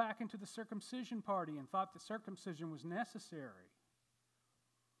fell back into the circumcision party and thought that circumcision was necessary,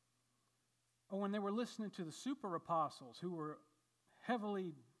 or when they were listening to the super apostles who were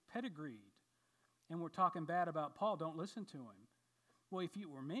heavily pedigreed and were talking bad about Paul, don't listen to him. Well, if it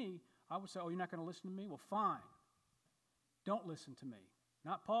were me, I would say, oh, you're not going to listen to me? Well, fine. Don't listen to me.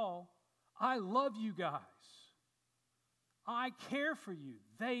 Not Paul. I love you guys. I care for you.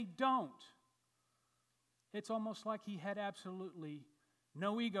 They don't. It's almost like he had absolutely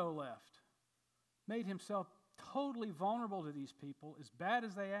no ego left. Made himself totally vulnerable to these people, as bad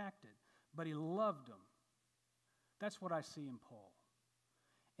as they acted, but he loved them. That's what I see in Paul.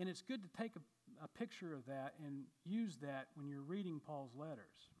 And it's good to take a picture of that and use that when you're reading Paul's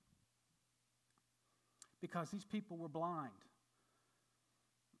letters. Because these people were blind.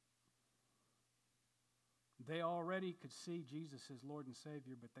 They already could see Jesus as Lord and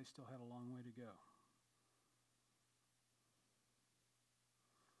Savior, but they still had a long way to go.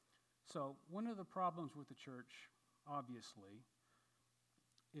 So one of the problems with the church, obviously,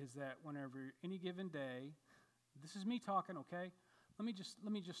 is that whenever any given day, this is me talking, okay? Let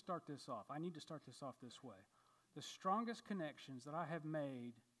me just start this off. I need to start this off this way. The strongest connections that I have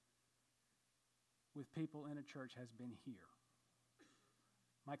made with people in a church has been here.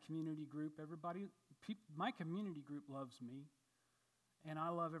 My community group, my community group loves me, and I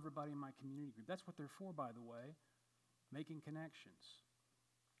love everybody in my community group. That's what they're for, by the way, making connections.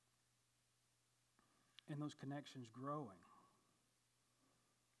 And those connections growing.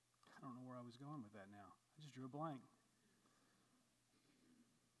 I don't know where I was going with that now. I just drew a blank.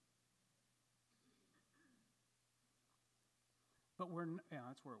 But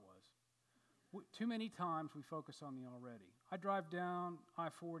that's where it was. Too many times we focus on the already. I drive down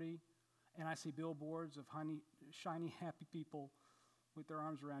I-40 and I see billboards of shiny, happy people with their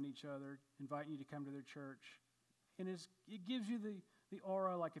arms around each other, inviting you to come to their church. And it gives you the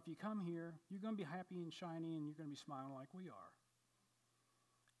aura like if you come here, you're going to be happy and shiny and you're going to be smiling like we are.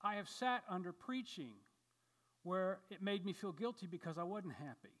 I have sat under preaching where it made me feel guilty because I wasn't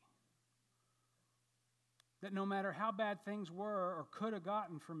happy. That no matter how bad things were or could have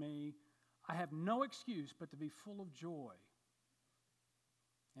gotten for me, I have no excuse but to be full of joy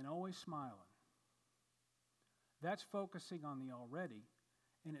and always smiling. That's focusing on the already,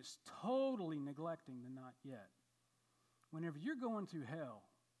 and it's totally neglecting the not yet. Whenever you're going through hell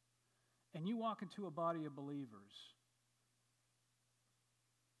and you walk into a body of believers,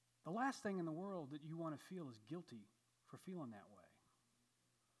 the last thing in the world that you want to feel is guilty for feeling that way.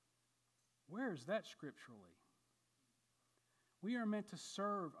 Where is that scripturally? We are meant to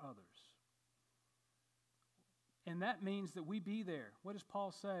serve others. And that means that we be there. What does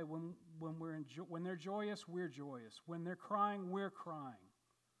Paul say? When they're joyous, we're joyous. When they're crying, we're crying.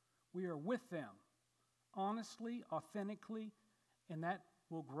 We are with them, honestly, authentically, and that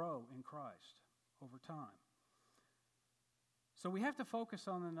will grow in Christ over time. So we have to focus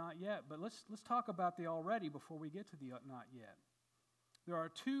on the not yet, but let's talk about the already before we get to the not yet. There are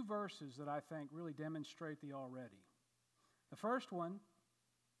two verses that I think really demonstrate the already. The first one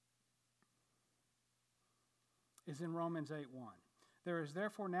is in Romans 8:1. There is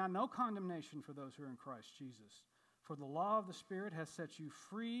therefore now no condemnation for those who are in Christ Jesus. For the law of the Spirit has set you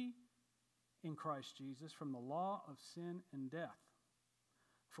free in Christ Jesus from the law of sin and death.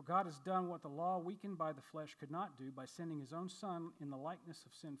 For God has done what the law, weakened by the flesh, could not do by sending his own Son in the likeness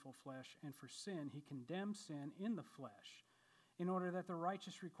of sinful flesh, and for sin he condemned sin in the flesh, in order that the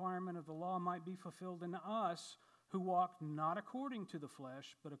righteous requirement of the law might be fulfilled in us who walk not according to the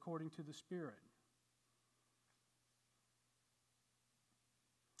flesh, but according to the Spirit.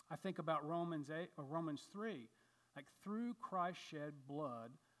 I think about Romans 3. Like through Christ's shed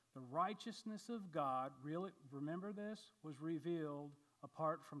blood, the righteousness of God, really, remember this, was revealed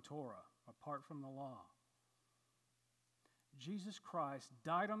apart from Torah, apart from the law. Jesus Christ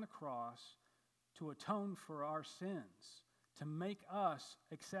died on the cross to atone for our sins, to make us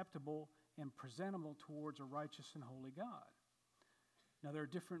acceptable and presentable towards a righteous and holy God. Now, there are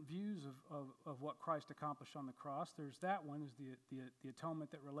different views of what Christ accomplished on the cross. There's that one, is the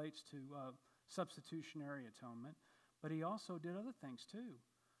atonement that relates to substitutionary atonement. But he also did other things, too.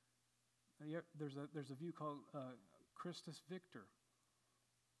 There's a view called Christus Victor.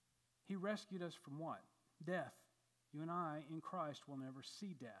 He rescued us from what? Death. You and I, in Christ, will never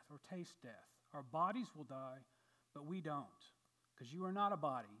see death or taste death. Our bodies will die, but we don't. Because you are not a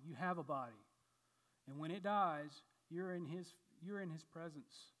body. You have a body. And when it dies, you're in his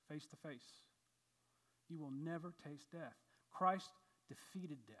presence, face to face. You will never taste death. Christ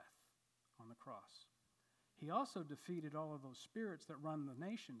defeated death on the cross. He also defeated all of those spirits that run the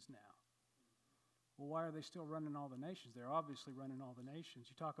nations now. Well, why are they still running all the nations? They're obviously running all the nations.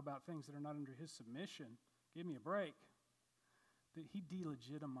 You talk about things that are not under his submission. Give me a break. That he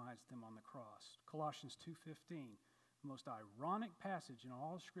delegitimized them on the cross. Colossians 2:15. The most ironic passage in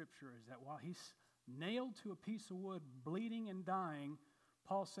all of Scripture is that while he's nailed to a piece of wood, bleeding and dying,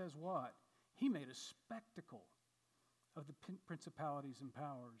 Paul says what? He made a spectacle of the principalities and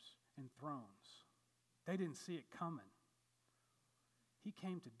powers and thrones. They didn't see it coming. He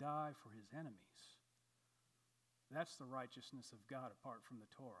came to die for his enemies. That's the righteousness of God apart from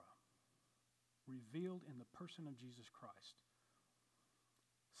the Torah, revealed in the person of Jesus Christ.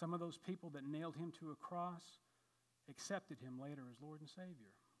 Some of those people that nailed him to a cross accepted him later as Lord and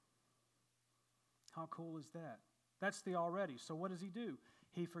Savior. How cool is that? That's the already. So what does he do?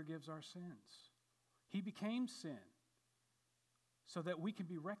 He forgives our sins. He became sin so that we can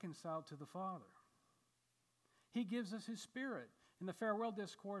be reconciled to the Father. He gives us his Spirit. In the farewell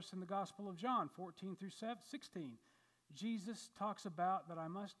discourse in the Gospel of John, 14 through 16, Jesus talks about that I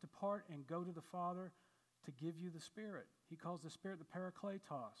must depart and go to the Father to give you the Spirit. He calls the Spirit the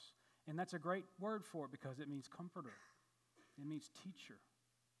Parakletos. And that's a great word for it because it means comforter. It means teacher.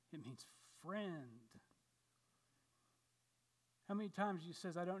 It means friend. How many times he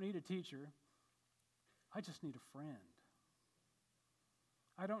says, I don't need a teacher. I just need a friend.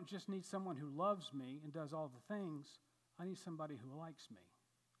 I don't just need someone who loves me and does all the things. I need somebody who likes me.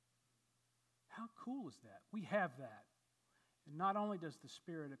 How cool is that? We have that. And not only does the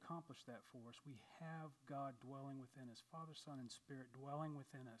Spirit accomplish that for us, we have God dwelling within us, Father, Son, and Spirit dwelling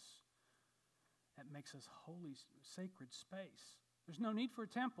within us. That makes us holy, sacred space. There's no need for a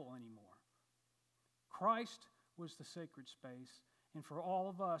temple anymore. Christ was the sacred space, and for all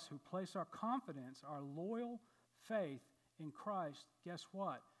of us who place our confidence, our loyal faith in Christ, guess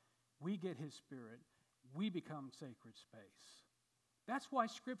what? We get his Spirit. We become sacred space. That's why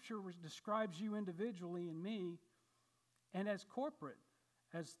Scripture describes you individually and me and as corporate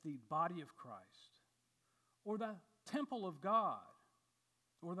as the body of Christ, or the temple of God,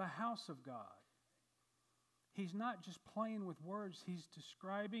 or the house of God. He's not just playing with words, he's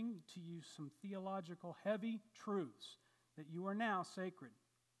describing to you some theological heavy truths that you are now sacred.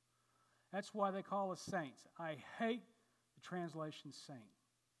 That's why they call us saints. I hate the translation saint.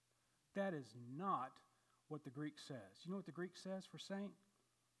 That is not what the Greek says. You know what the Greek says for saint?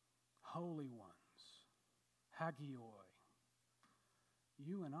 Holy ones. Hagioi.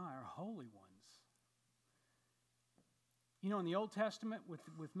 You and I are holy ones. You know, in the Old Testament, with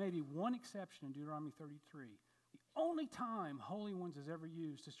maybe one exception in Deuteronomy 33, the only time holy ones is ever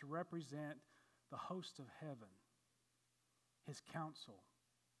used is to represent the host of heaven, his council.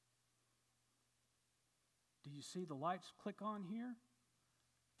 Do you see the lights click on here?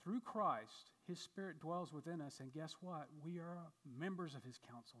 Through Christ, his Spirit dwells within us, and guess what? We are members of his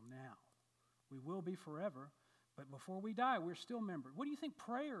council now. We will be forever, but before we die, we're still members. What do you think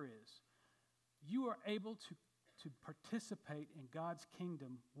prayer is? You are able to participate in God's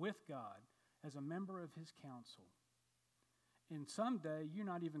kingdom with God as a member of his council. And someday, you're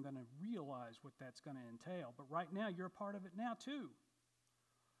not even going to realize what that's going to entail, but right now, you're a part of it now too.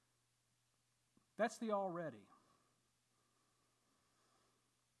 That's the already.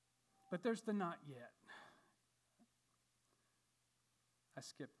 But there's the not yet. I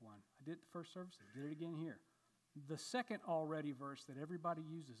skipped one. I did it the first service. I did it again here. The second already verse that everybody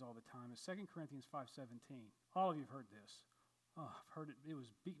uses all the time is 2 Corinthians 5:17. All of you have heard this. Oh, I've heard it. It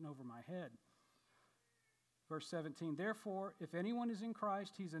was beaten over my head. Verse 17, therefore, if anyone is in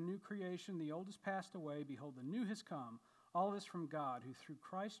Christ, he's a new creation. The old has passed away. Behold, the new has come. All this from God, who through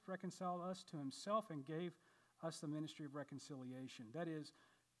Christ reconciled us to himself and gave us the ministry of reconciliation. That is,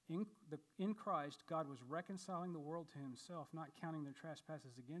 in Christ, God was reconciling the world to himself, not counting their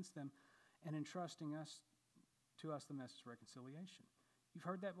trespasses against them, and entrusting to us the message of reconciliation. You've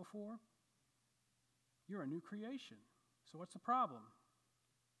heard that before? You're a new creation. So what's the problem?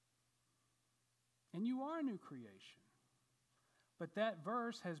 And you are a new creation. But that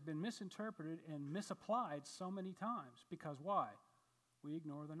verse has been misinterpreted and misapplied so many times. Because why? We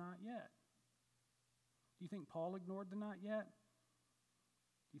ignore the not yet. Do you think Paul ignored the not yet?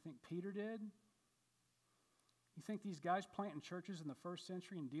 Do you think Peter did? You think these guys planting churches in the first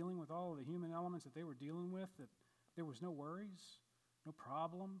century and dealing with all of the human elements that they were dealing with, that there was no worries, no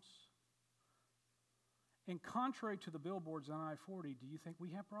problems? And contrary to the billboards on I-40, do you think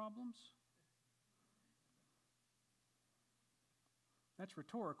we have problems? That's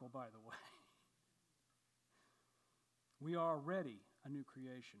rhetorical, by the way. We are already a new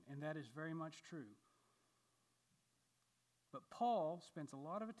creation, and that is very much true. But Paul spends a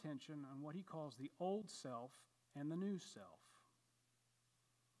lot of attention on what he calls the old self and the new self.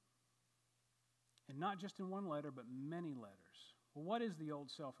 And not just in one letter, but many letters. Well, what is the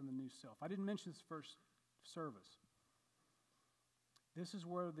old self and the new self? I didn't mention this first service. This is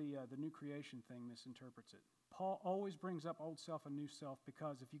where the new creation thing misinterprets it. Paul always brings up old self and new self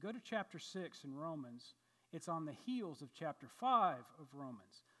because if you go to chapter 6 in Romans, it's on the heels of chapter 5 of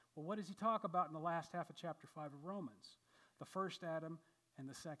Romans. Well, what does he talk about in the last half of chapter 5 of Romans? The first Adam and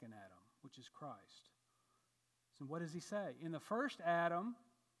the second Adam, which is Christ. So what does he say? In the first Adam,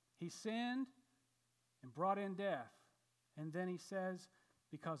 he sinned and brought in death. And then he says,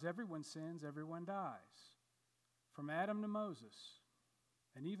 because everyone sins, everyone dies. From Adam to Moses,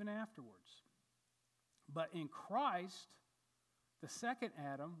 and even afterwards. But in Christ, the second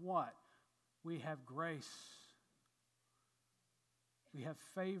Adam, what? We have grace. We have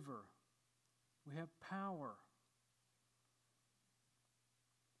favor. We have power.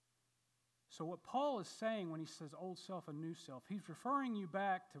 So what Paul is saying when he says old self and new self, he's referring you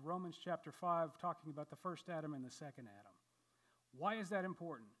back to Romans chapter 5, talking about the first Adam and the second Adam. Why is that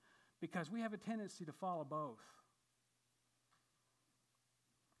important? Because we have a tendency to follow both.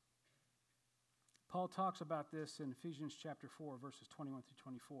 Paul talks about this in Ephesians chapter 4, verses 21 through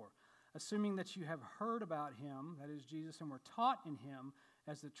 24. Assuming that you have heard about him, that is Jesus, and were taught in him,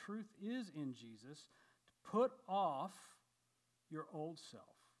 as the truth is in Jesus, to put off your old self.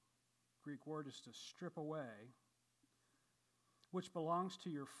 Greek word is to strip away, which belongs to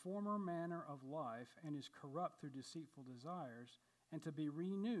your former manner of life and is corrupt through deceitful desires, and to be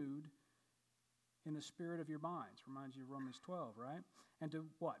renewed in the spirit of your minds. Reminds you of Romans 12, right? And to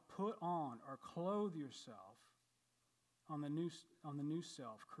what? Put on or clothe yourself on the new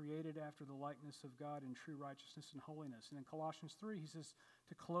self, created after the likeness of God in true righteousness and holiness. And in Colossians 3, he says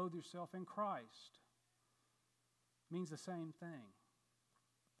to clothe yourself in Christ. It means the same thing.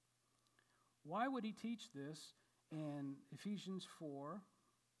 Why would he teach this in Ephesians 4,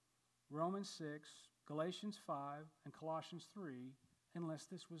 Romans 6, Galatians 5 and Colossians 3 unless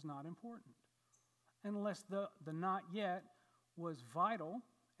this was not important, unless the not yet was vital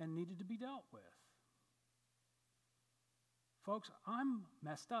and needed to be dealt with. Folks, I'm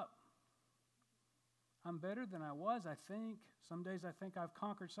messed up. I'm better than I was, I think. Some days I think I've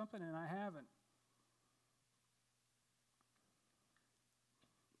conquered something and I haven't.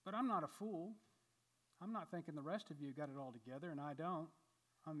 But I'm not a fool. I'm not thinking the rest of you got it all together and I don't.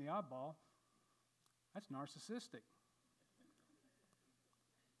 I'm the oddball. That's narcissistic.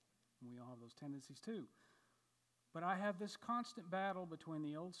 We all have those tendencies too. But I have this constant battle between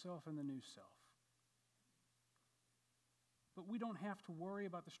the old self and the new self. But we don't have to worry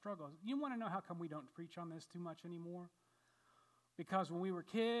about the struggles. You want to know how come we don't preach on this too much anymore? Because when we were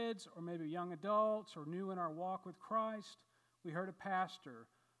kids or maybe young adults or new in our walk with Christ, we heard a pastor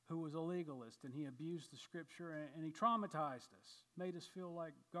who was a legalist and he abused the scripture and he traumatized us, made us feel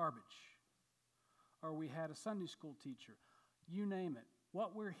like garbage. Or we had a Sunday school teacher. You name it.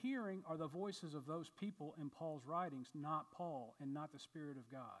 What we're hearing are the voices of those people in Paul's writings, not Paul and not the Spirit of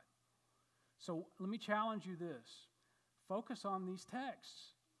God. So let me challenge you this. Focus on these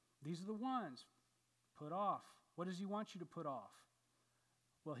texts. These are the ones. Put off. What does he want you to put off?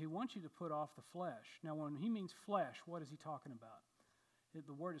 Well, he wants you to put off the flesh. Now, when he means flesh, what is he talking about?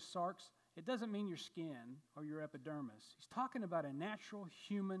 The word is sarx. It doesn't mean your skin or your epidermis. He's talking about a natural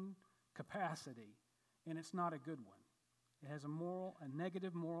human capacity, and it's not a good one. It has a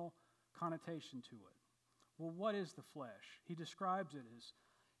negative moral connotation to it. Well, what is the flesh? He describes it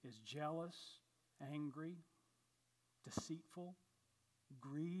as jealous, angry, deceitful,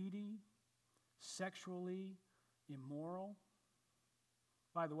 greedy, sexually immoral.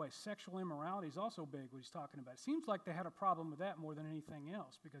 By the way, sexual immorality is also big, what he's talking about. It seems like they had a problem with that more than anything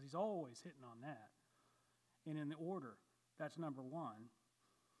else because he's always hitting on that. And in the order, that's number one.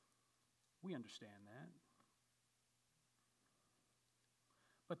 We understand that.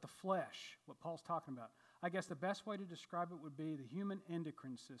 But the flesh, what Paul's talking about, I guess the best way to describe it would be the human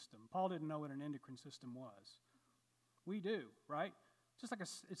endocrine system. Paul didn't know what an endocrine system was. We do, right? Just like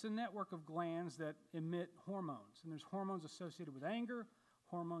it's a network of glands that emit hormones. And there's hormones associated with anger,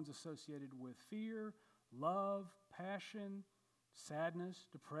 hormones associated with fear, love, passion, sadness,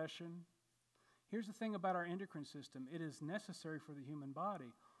 depression. Here's the thing about our endocrine system. It is necessary for the human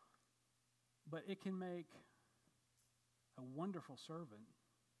body, but it can make a wonderful servant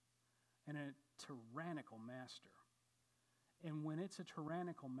and a tyrannical master. And when it's a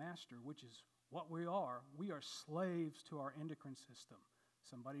tyrannical master, which is what we are slaves to our endocrine system.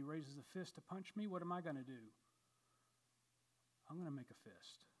 Somebody raises a fist to punch me, what am I going to do? I'm going to make a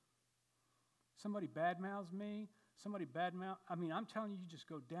fist. Somebody badmouths me, I'm telling you, you just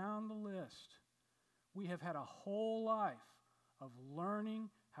go down the list. We have had a whole life of learning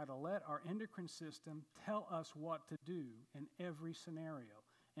how to let our endocrine system tell us what to do in every scenario.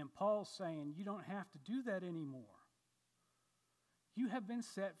 And Paul's saying, you don't have to do that anymore. You have been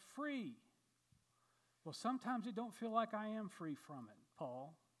set free. Well, sometimes it don't feel like I am free from it,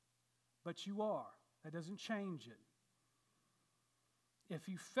 Paul, but you are. That doesn't change it. If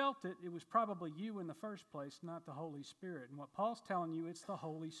you felt it, it was probably you in the first place, not the Holy Spirit. And what Paul's telling you, it's the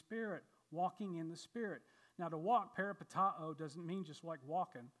Holy Spirit, walking in the Spirit. Now, to walk, peripatao, doesn't mean just like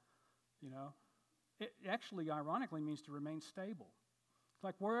walking, It actually, ironically, means to remain stable.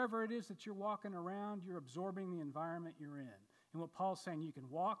 Like wherever it is that you're walking around, you're absorbing the environment you're in. And what Paul's saying, you can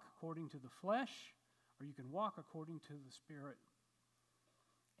walk according to the flesh, or you can walk according to the Spirit.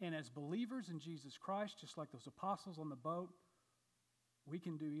 And as believers in Jesus Christ, just like those apostles on the boat, we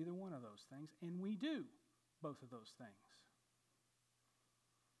can do either one of those things, and we do both of those things.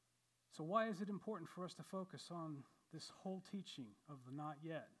 So why is it important for us to focus on this whole teaching of the not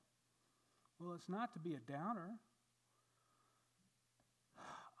yet? Well, it's not to be a downer.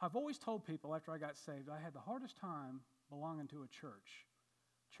 I've always told people after I got saved, I had the hardest time belonging to a church.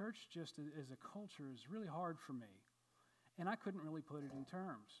 Church just as a culture is really hard for me. And I couldn't really put it in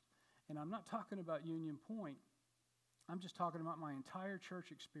terms. And I'm not talking about Union Point. I'm just talking about my entire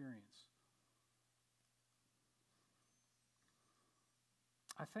church experience.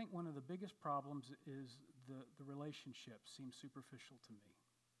 I think one of the biggest problems is the relationship seems superficial to me.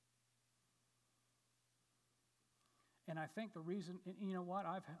 And I think the reason, and you know what,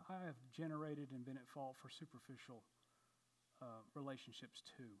 I have generated and been at fault for superficial relationships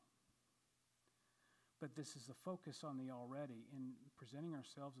too. But this is the focus on the already and presenting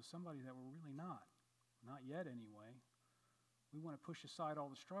ourselves as somebody that we're really not yet anyway. We want to push aside all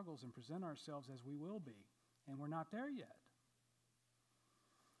the struggles and present ourselves as we will be, and we're not there yet.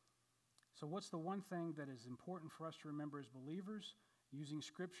 So what's the one thing that is important for us to remember as believers? using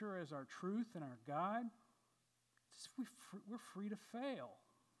Scripture as our truth and our guide, we're free to fail.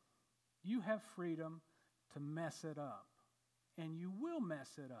 You have freedom to mess it up, and you will mess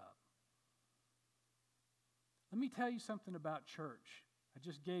it up. Let me tell you something about church. I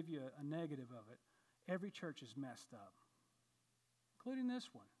just gave you a negative of it. Every church is messed up, including this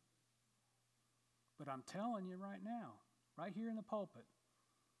one. But I'm telling you right now, right here in the pulpit,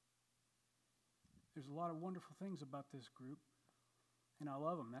 there's a lot of wonderful things about this group, and I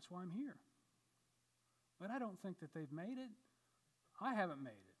love them. That's why I'm here. But I don't think that they've made it. I haven't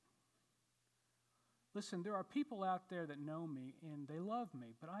made it. Listen, there are people out there that know me, and they love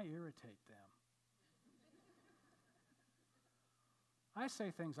me, but I irritate them. I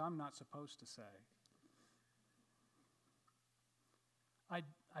say things I'm not supposed to say.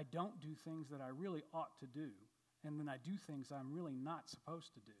 I don't do things that I really ought to do, and then I do things I'm really not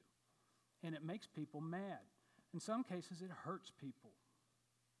supposed to do. And it makes people mad. In some cases, it hurts people.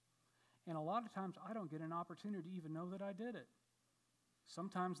 And a lot of times, I don't get an opportunity to even know that I did it.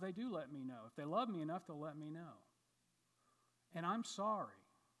 Sometimes they do let me know. If they love me enough, they'll let me know. And I'm sorry.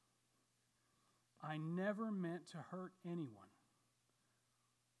 I never meant to hurt anyone.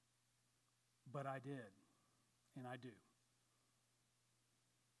 But I did, and I do.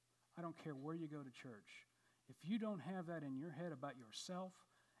 I don't care where you go to church. If you don't have that in your head about yourself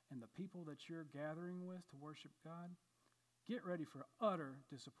and the people that you're gathering with to worship God, get ready for utter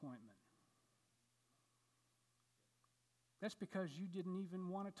disappointment. That's because you didn't even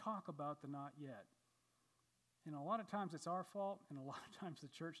want to talk about the not yet. And a lot of times it's our fault, and a lot of times the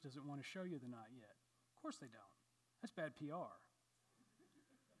church doesn't want to show you the not yet. Of course they don't. That's bad PR.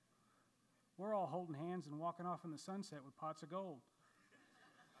 We're all holding hands and walking off in the sunset with pots of gold.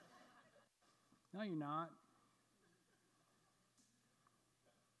 No, you're not.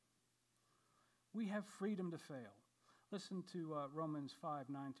 We have freedom to fail. Listen to Romans 5,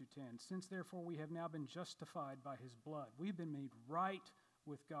 9 through 10. Since therefore we have now been justified by his blood, we've been made right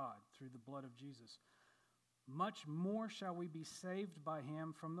with God through the blood of Jesus. Much more shall we be saved by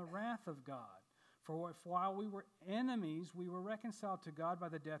him from the wrath of God. For if while we were enemies, we were reconciled to God by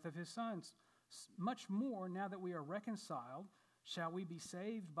the death of his Son, much more, now that we are reconciled, shall we be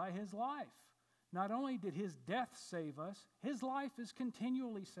saved by his life. Not only did his death save us, his life is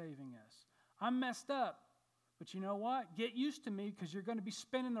continually saving us. I'm messed up, but you know what? Get used to me because you're going to be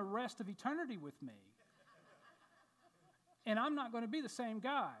spending the rest of eternity with me. And I'm not going to be the same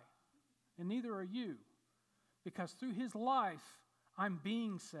guy, and neither are you, because through his life, I'm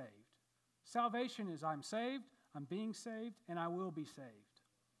being saved. Salvation is I'm saved, I'm being saved, and I will be saved.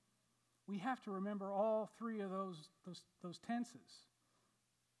 We have to remember all three of those tenses.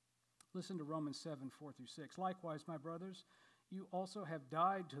 Listen to Romans 7, 4 through 6. Likewise, my brothers, you also have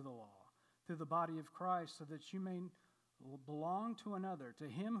died to the law through the body of Christ, so that you may belong to another, to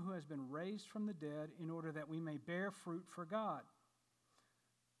him who has been raised from the dead, in order that we may bear fruit for God.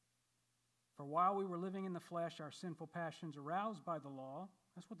 For while we were living in the flesh, our sinful passions aroused by the law,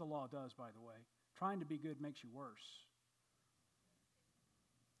 that's what the law does, by the way. Trying to be good makes you worse.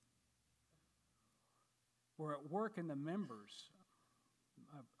 We're at work in the members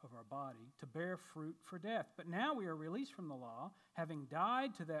of our body to bear fruit for death. But now we are released from the law, having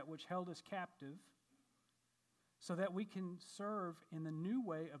died to that which held us captive, so that we can serve in the new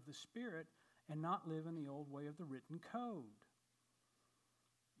way of the Spirit and not live in the old way of the written code.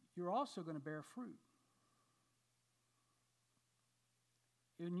 You're also going to bear fruit.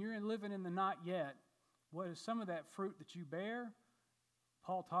 When you're living in the not yet, what is some of that fruit that you bear?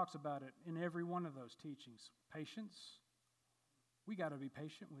 Paul talks about it in every one of those teachings. Patience. We got to be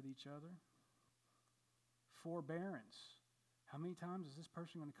patient with each other. Forbearance. How many times is this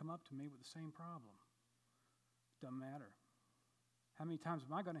person going to come up to me with the same problem? Doesn't matter. How many times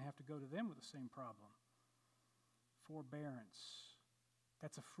am I going to have to go to them with the same problem? Forbearance.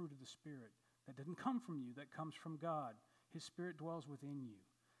 That's a fruit of the Spirit. That didn't come from you. That comes from God. His Spirit dwells within you.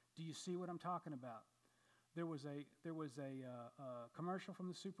 Do you see what I'm talking about? There was a commercial from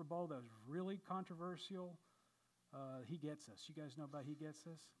the Super Bowl that was really controversial. He Gets Us. You guys know about He Gets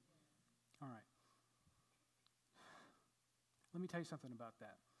Us? All right. Let me tell you something about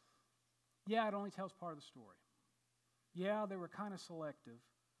that. Yeah, it only tells part of the story. Yeah, they were kind of selective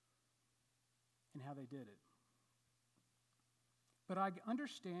in how they did it. But I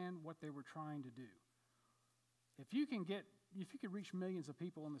understand what they were trying to do. If you could reach millions of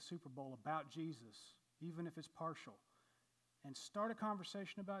people in the Super Bowl about Jesus, even if it's partial, and start a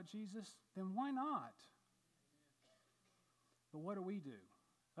conversation about Jesus, then why not? But what do?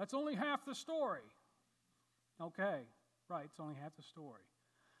 That's only half the story. Okay, right, it's only half the story.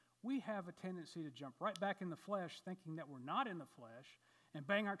 we have a tendency to jump right back in the flesh thinking that we're not in the flesh and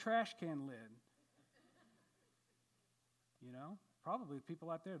bang our trash can lid. You know, probably people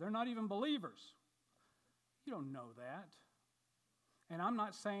out there, they're not even believers. You don't know that. And I'm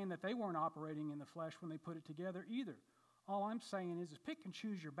not saying that they weren't operating in the flesh when they put it together either. All I'm saying is pick and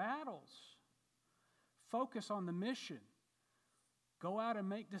choose your battles. Focus on the mission. Go out and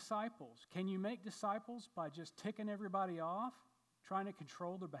make disciples. Can you make disciples by just ticking everybody off, trying to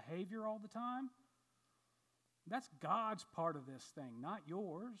control their behavior all the time? That's God's part of this thing, not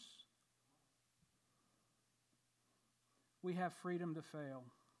yours. We have freedom to fail.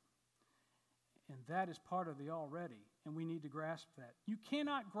 And that is part of the already, and we need to grasp that. You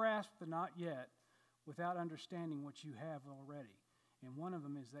cannot grasp the not yet without understanding what you have already. And one of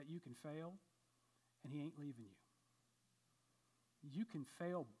them is that you can fail, and He ain't leaving you. You can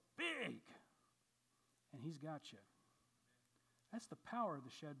fail big, and He's got you. That's the power of the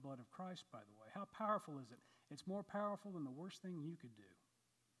shed blood of Christ, by the way. How powerful is it? It's more powerful than the worst thing you could do.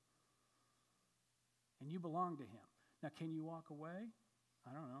 And you belong to Him. Now, can you walk away?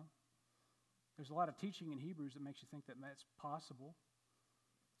 I don't know. There's a lot of teaching in Hebrews that makes you think that that's possible.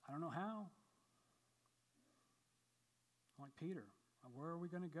 I don't know how. Like Peter, where are we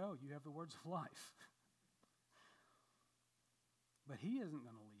going to go? You have the words of life. But He isn't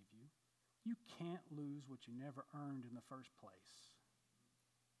going to leave you. You can't lose what you never earned in the first place.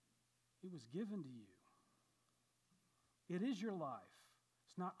 It was given to you. It is your life.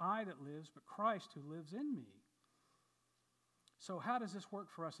 It's not I that lives, but Christ who lives in me. So how does this work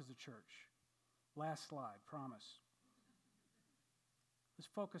for us as a church? Last slide, promise. Let's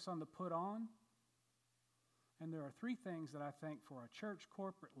focus on the put on. And there are three things that I think for a church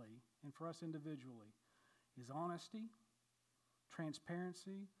corporately and for us individually is honesty,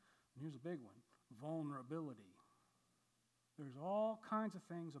 transparency, and here's a big one, vulnerability. There's all kinds of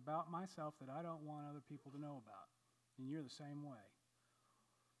things about myself that I don't want other people to know about. And you're the same way.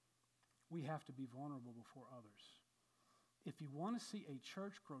 We have to be vulnerable before others. If you want to see a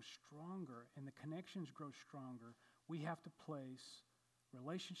church grow stronger and the connections grow stronger, we have to place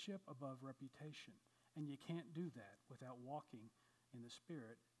relationship above reputation. And you can't do that without walking in the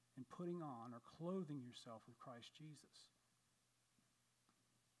Spirit and putting on or clothing yourself with Christ Jesus.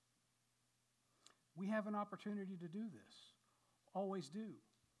 We have an opportunity to do this. Always do.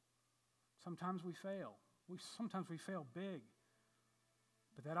 Sometimes we fail. Sometimes we fail big.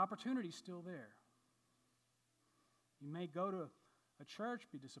 But that opportunity is still there. You may go to a church,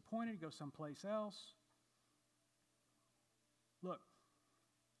 be disappointed, go someplace else. Look,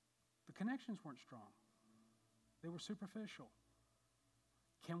 the connections weren't strong. They were superficial.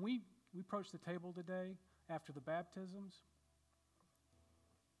 Can we approach the table today after the baptisms?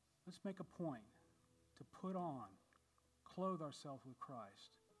 Let's make a point to put on, clothe ourselves with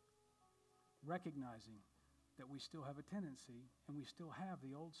Christ, recognizing that we still have a tendency and we still have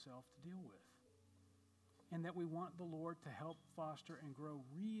the old self to deal with. And that we want the Lord to help foster and grow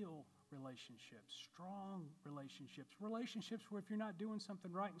real relationships, strong relationships, relationships where if you're not doing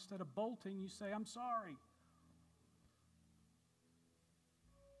something right, instead of bolting, you say, I'm sorry.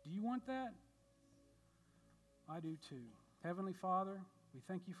 Do you want that? I do too. Heavenly Father, we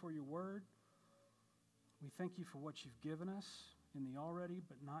thank you for your word. We thank you for what you've given us in the already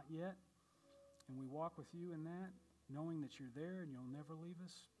but not yet. And we walk with you in that, knowing that you're there and you'll never leave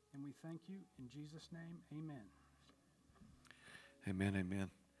us. And we thank you. In Jesus' name, amen. Amen, amen.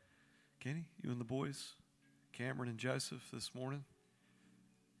 Kenny, you and the boys, Cameron and Joseph this morning.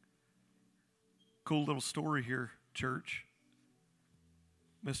 Cool little story here, church.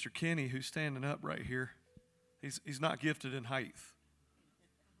 Mr. Kenny, who's standing up right here, he's not gifted in height.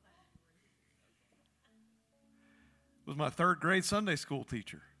 Was my third grade Sunday school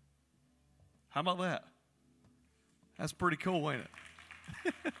teacher. How about that? That's pretty cool, ain't it?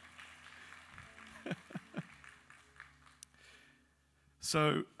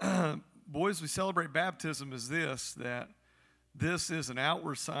 So, boys, we celebrate baptism as that this is an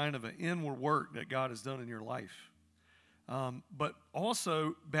outward sign of an inward work that God has done in your life. But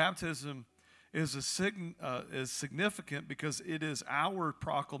also, baptism is significant because it is our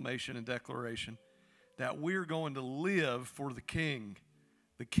proclamation and declaration that we're going to live for the King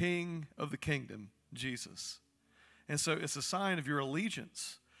of the kingdom, Jesus. And so it's a sign of your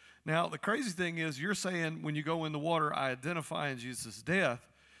allegiance. Now, the crazy thing is you're saying when you go in the water, I identify in Jesus' death.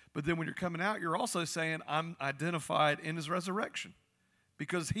 But then when you're coming out, you're also saying I'm identified in his resurrection.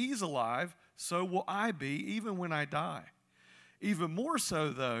 Because he's alive, so will I be even when I die. Even more so,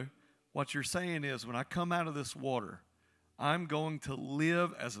 though, what you're saying is when I come out of this water, I'm going to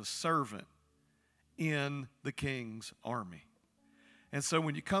live as a servant in the King's army. And so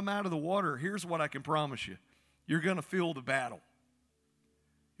when you come out of the water, here's what I can promise you. You're going to feel the battle.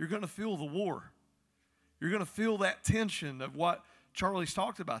 You're going to feel the war. You're going to feel that tension of what Charlie's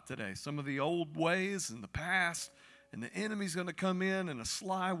talked about today, some of the old ways and the past, and the enemy's going to come in a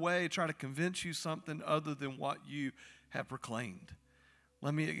sly way, try to convince you something other than what you have proclaimed.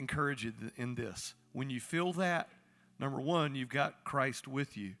 Let me encourage you in this. When you feel that, number one, you've got Christ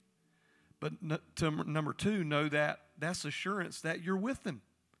with you. But number two, know that that's assurance that you're with him.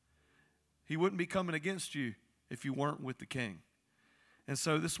 He wouldn't be coming against you if you weren't with the King. And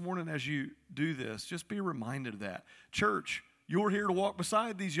so this morning as you do this, just be reminded of that. Church, you're here to walk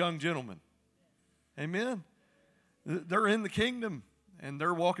beside these young gentlemen. Amen. They're in the kingdom, and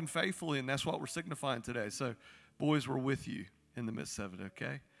they're walking faithfully, and that's what we're signifying today. So, boys, we're with you in the midst of it,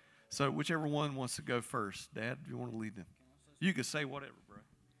 okay? So whichever one wants to go first. Dad, do you want to lead them? You can say whatever, bro.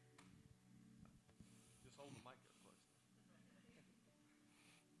 Just hold the mic up close.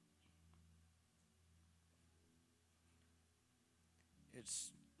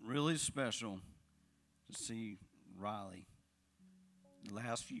 It's really special to see Riley the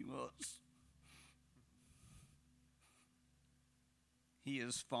last few months. He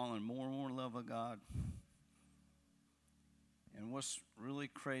has fallen more and more in love with God. And what's really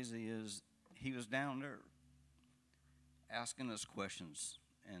crazy is he was down there asking us questions,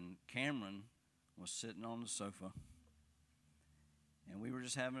 and Cameron was sitting on the sofa, and we were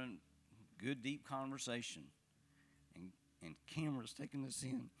just having a good, deep conversation, and Cameron's taking this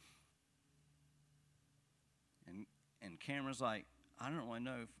in, and Cameron's like, I don't really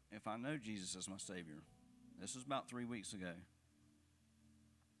know if I know Jesus as my Savior. This was about 3 weeks ago.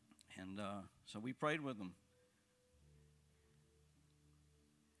 And so we prayed with him.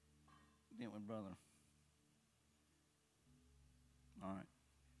 Didn't we, brother? All right.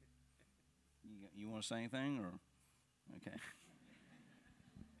 You want to say anything, or? Okay.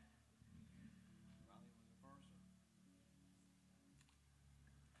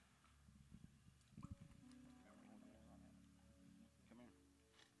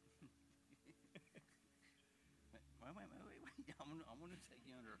 Wait. I'm going to take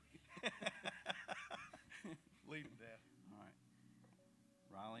you under. Lead him, Dad. All right.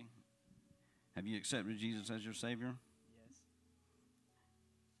 Riley, have you accepted Jesus as your Savior? Yes.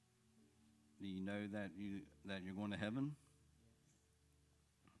 Do you know that you're going to heaven?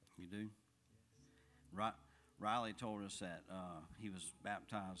 You do? Yes. Riley told us that he was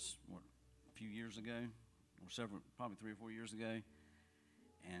baptized a few years ago, or probably 3 or 4 years ago,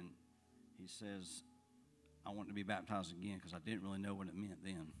 and he says, I want to be baptized again because I didn't really know what it meant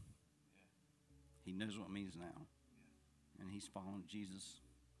then. Yeah. He knows what it means now. Yeah. And he's following Jesus.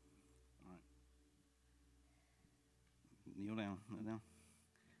 All right. Kneel down.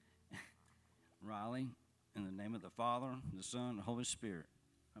 Riley, in the name of the Father, the Son, and the Holy Spirit,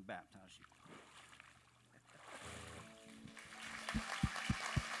 I baptize you.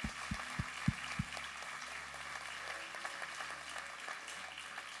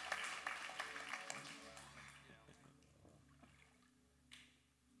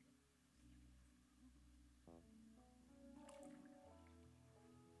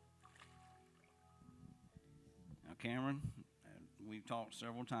 Cameron, we've talked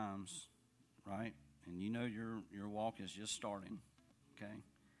several times, right? And you know your walk is just starting, okay?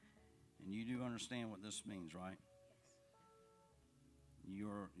 And you do understand what this means, right?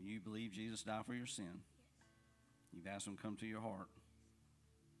 You believe Jesus died for your sin. You've asked him to come to your heart,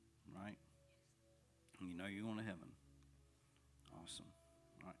 right? And you know you're going to heaven. Awesome.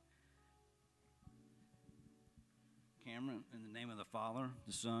 All right. Cameron, in the name of the Father,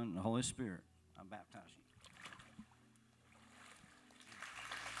 the Son, and the Holy Spirit, I baptize you.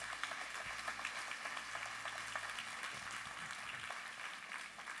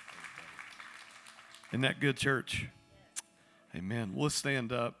 Isn't that good, church? Amen. Let's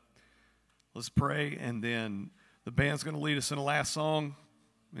stand up. Let's pray, and then the band's going to lead us in a last song.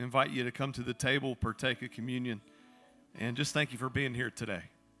 We invite you to come to the table, partake of communion, and just thank you for being here today.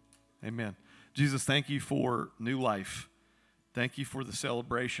 Amen. Jesus, thank you for new life. Thank you for the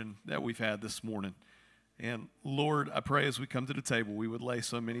celebration that we've had this morning. And Lord, I pray as we come to the table, we would lay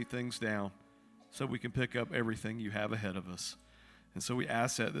so many things down so we can pick up everything you have ahead of us. And so we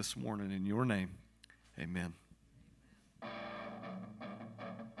ask that this morning in your name. Amen.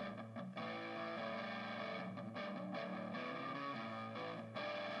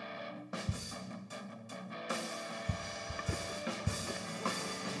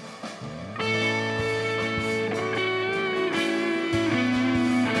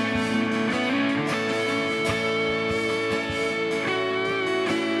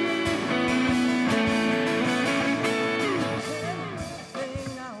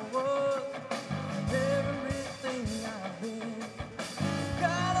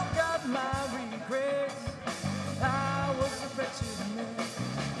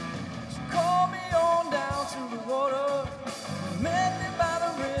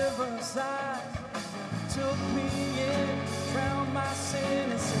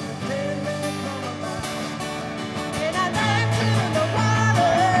 sin and sing the dead man come alive. And I left in the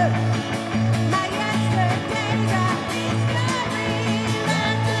water. My yesterdays are history.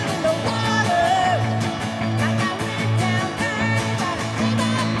 Left in the water. Like I went down there, but I see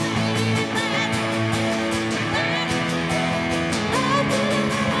my feet. Left in the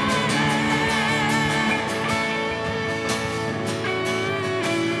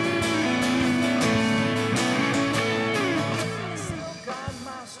Still got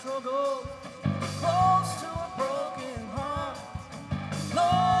my struggle, close to a broken heart.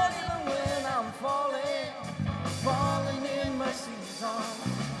 Lord, even when I'm falling in mercy's arms.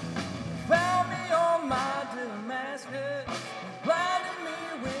 Found me on my Damascus, blinded me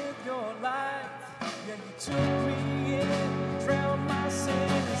with your light. Yeah, you took me in, drowned my sin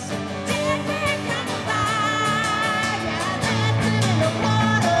and said, dead man come alive. Yeah, left in the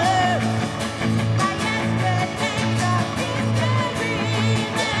water. My yesterdays are history.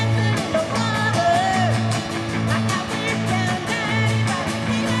 Left in the water. Like I went down there, but I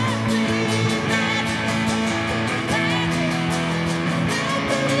see my feet. Left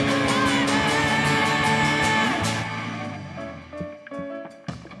in the water.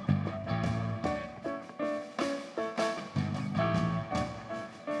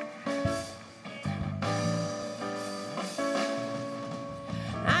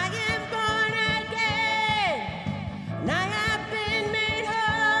 I am born again, and I have been made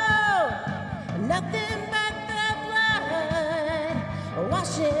whole. Nothing but the blood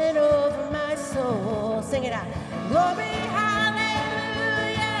washing over my soul. Sing it out. Glory,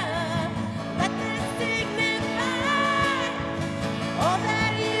 hallelujah. Let this signify all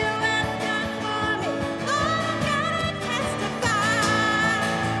that you have done for me. Oh, God, I testify.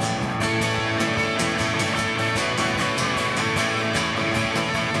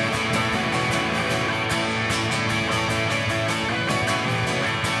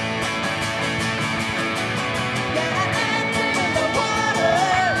 Yeah, I left in the water.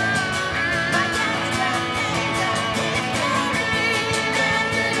 My yesterdays are history.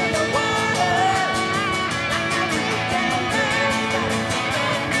 Left in the water. Like I went down there, but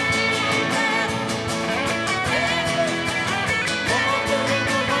I see my feet. Left in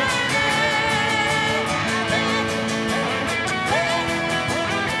the water.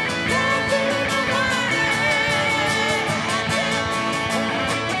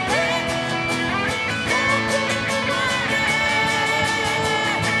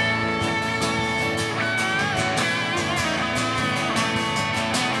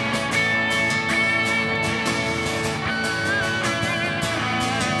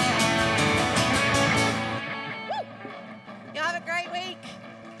 Y'all have a great week.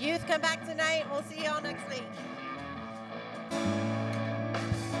 Youth, come back tonight. We'll see y'all next week.